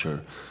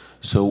culture.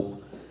 So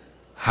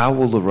how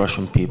will the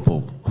Russian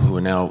people, who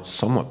are now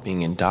somewhat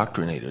being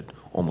indoctrinated,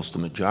 almost the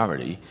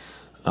majority,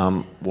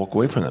 walk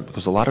away from that?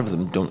 Because a lot of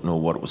them don't know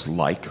what it was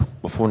like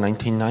before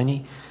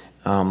 1990.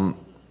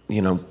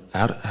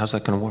 How's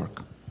that going to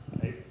work?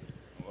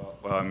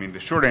 Well, I mean, the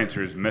short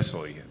answer is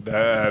messily.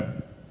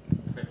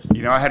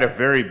 I had a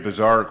very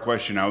bizarre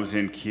question. I was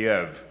in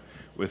Kiev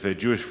with a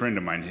Jewish friend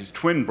of mine. His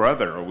twin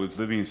brother was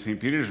living in St.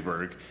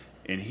 Petersburg,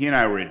 and he and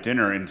I were at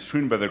dinner, and his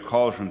twin brother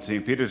called from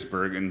St.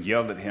 Petersburg and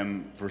yelled at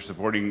him for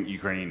supporting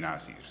Ukrainian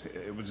Nazis.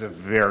 It was a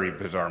very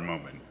bizarre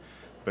moment.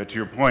 But to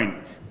your point,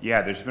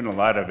 yeah, there's been a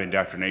lot of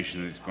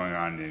indoctrination that's going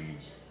on, and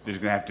there's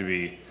going to have to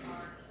be,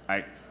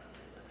 I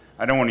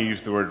don't want to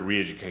use the word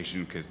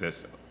re-education because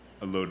that's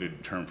a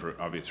loaded term for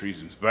obvious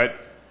reasons, but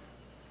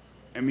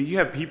I mean, you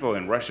have people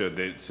in Russia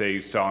that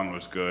say Stalin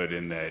was good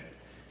and that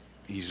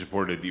he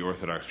supported the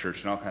Orthodox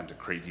Church and all kinds of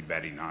crazy,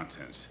 batty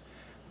nonsense.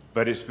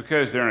 But it's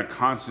because they're in a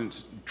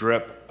constant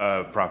drip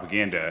of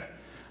propaganda.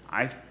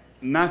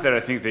 Not that I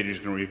think they're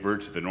just going to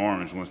revert to the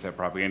norms once that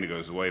propaganda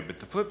goes away, but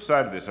the flip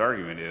side of this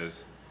argument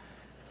is,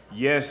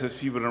 yes, those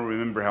people don't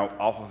remember how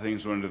awful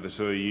things were under the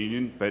Soviet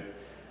Union, but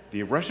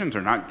the Russians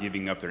are not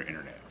giving up their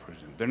internet.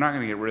 They're not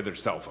going to get rid of their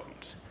cell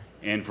phones.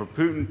 And for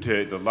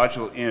Putin the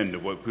logical end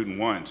of what Putin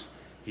wants,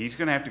 he's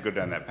going to have to go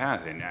down that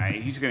path. And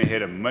he's going to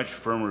hit a much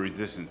firmer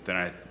resistance than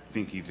I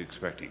think he's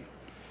expecting.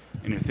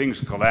 And if things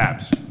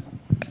collapse,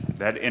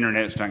 that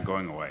internet's not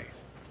going away.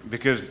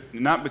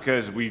 Not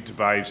because we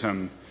devise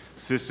some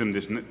system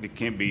that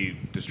can't be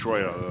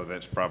destroyed, although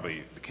that's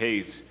probably the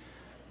case,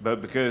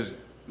 but because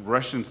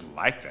Russians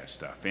like that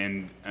stuff.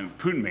 And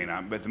Putin may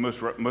not, but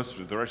most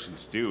of the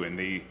Russians do. And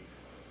they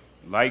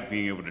like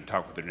being able to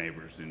talk with their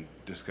neighbors and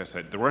discuss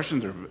that. The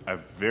Russians are a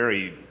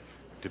very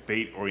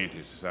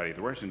debate-oriented society.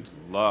 The Russians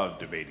love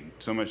debating,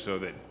 so much so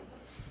that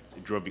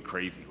it drove me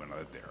crazy when I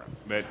lived there.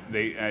 But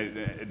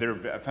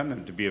I found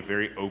them to be a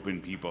very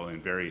open people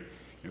and very,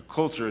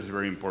 culture is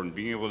very important.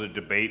 Being able to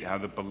debate how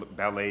the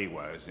ballet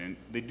was, and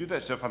they do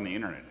that stuff on the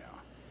internet now.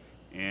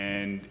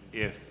 And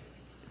if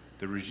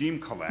the regime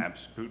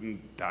collapsed, Putin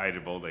died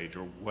of old age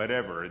or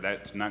whatever,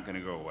 that's not going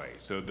to go away.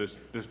 So those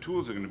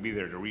tools are going to be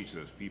there to reach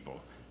those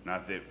people.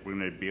 Not that we're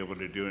going to be able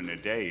to do it in a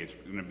day. It's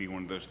going to be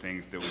one of those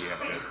things that we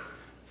have to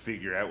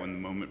figure out when the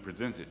moment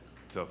presents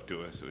itself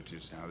to us, which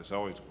is how this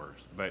always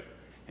works.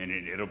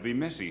 It'll be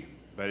messy,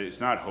 but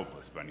it's not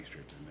hopeless by any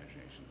stretch of the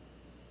imagination.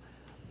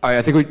 All right,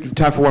 I think we have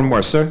time for one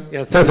more, sir.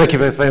 Yeah, thank you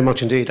both very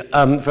much indeed.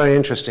 Very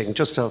interesting.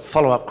 Just a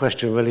follow-up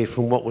question, really,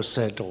 from what was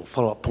said, or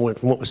follow-up point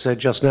from what was said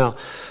just now.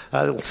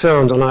 It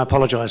sounds, and I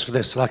apologise for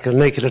this, like a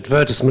naked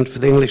advertisement for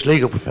the English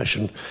legal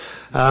profession.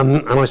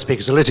 And I speak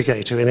as a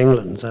litigator in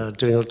England,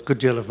 doing a good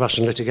deal of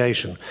Russian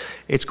litigation.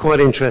 It's quite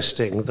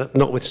interesting that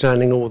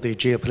notwithstanding all the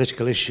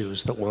geopolitical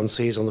issues that one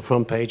sees on the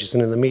front pages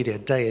and in the media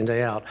day in,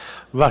 day out,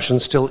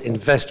 Russians still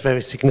invest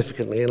very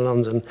significantly in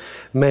London.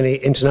 Many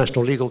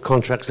international legal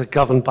contracts are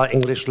governed by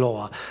English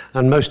law,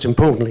 and most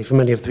importantly, for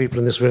many of the people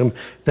in this room,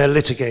 they're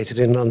litigated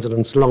in London,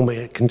 and so long may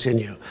it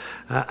continue.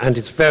 And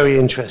it's very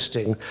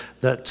interesting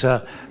that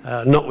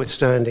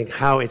notwithstanding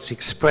how it's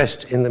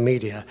expressed in the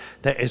media,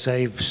 there is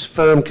a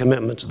firm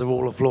commitment to the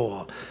rule of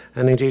law.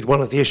 And indeed,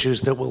 one of the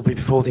issues that will be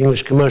before the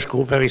English Commercial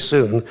Court very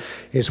soon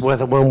is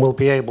whether one will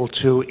be able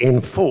to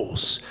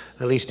enforce,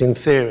 at least in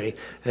theory,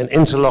 an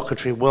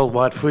interlocutory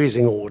worldwide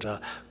freezing order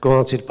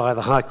granted by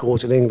the High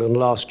Court in England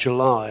last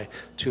July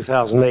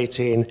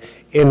 2018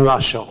 in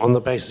Russia on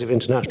the basis of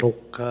international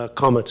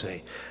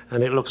comity.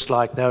 And it looks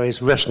like there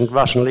is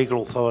Russian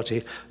legal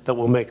authority that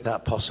will make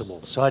that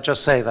possible. So I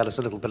just say that as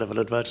a little bit of an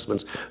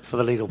advertisement for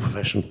the legal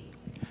profession.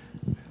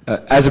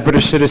 As a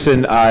British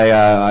citizen,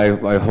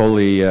 I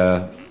wholly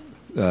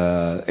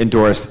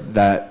endorse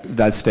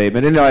that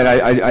statement, and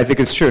I think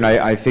it's true, and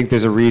I think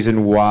there's a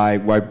reason why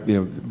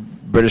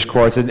British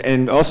courts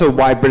and also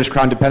why British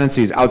Crown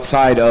dependencies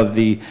outside of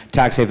the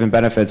tax haven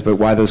benefits, but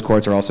why those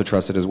courts are also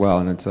trusted as well.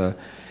 And it's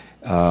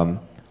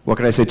what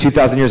can I say?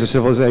 2,000 years of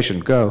civilization.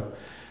 Go.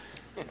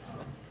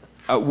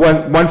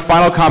 One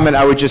final comment.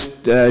 I would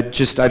just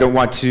I don't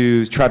want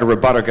to try to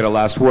rebut or get a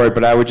last word,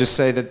 but I would just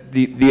say that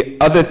the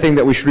other thing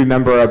that we should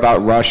remember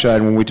about Russia,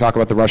 and when we talk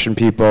about the Russian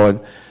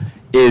people,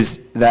 is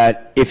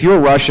that if you're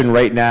Russian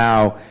right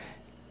now,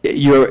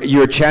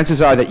 your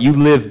chances are that you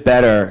live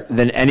better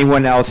than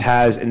anyone else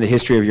has in the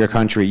history of your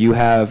country. You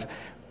have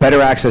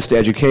better access to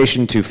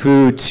education, to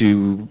food,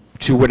 to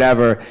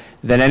whatever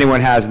than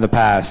anyone has in the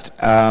past.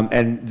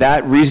 And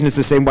that reason is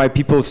the same why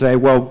people say,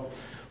 well,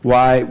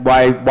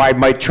 why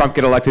might Trump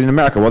get elected in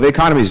America? Well, the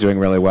economy is doing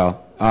really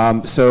well.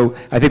 So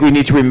I think we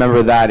need to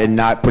remember that and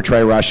not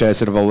portray Russia as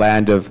sort of a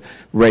land of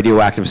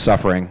radioactive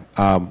suffering,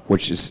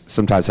 which is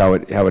sometimes how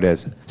it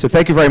is. So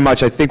thank you very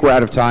much. I think we're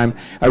out of time.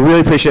 I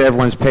really appreciate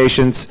everyone's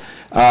patience,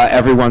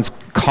 everyone's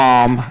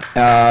calm,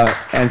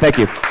 and thank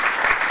you.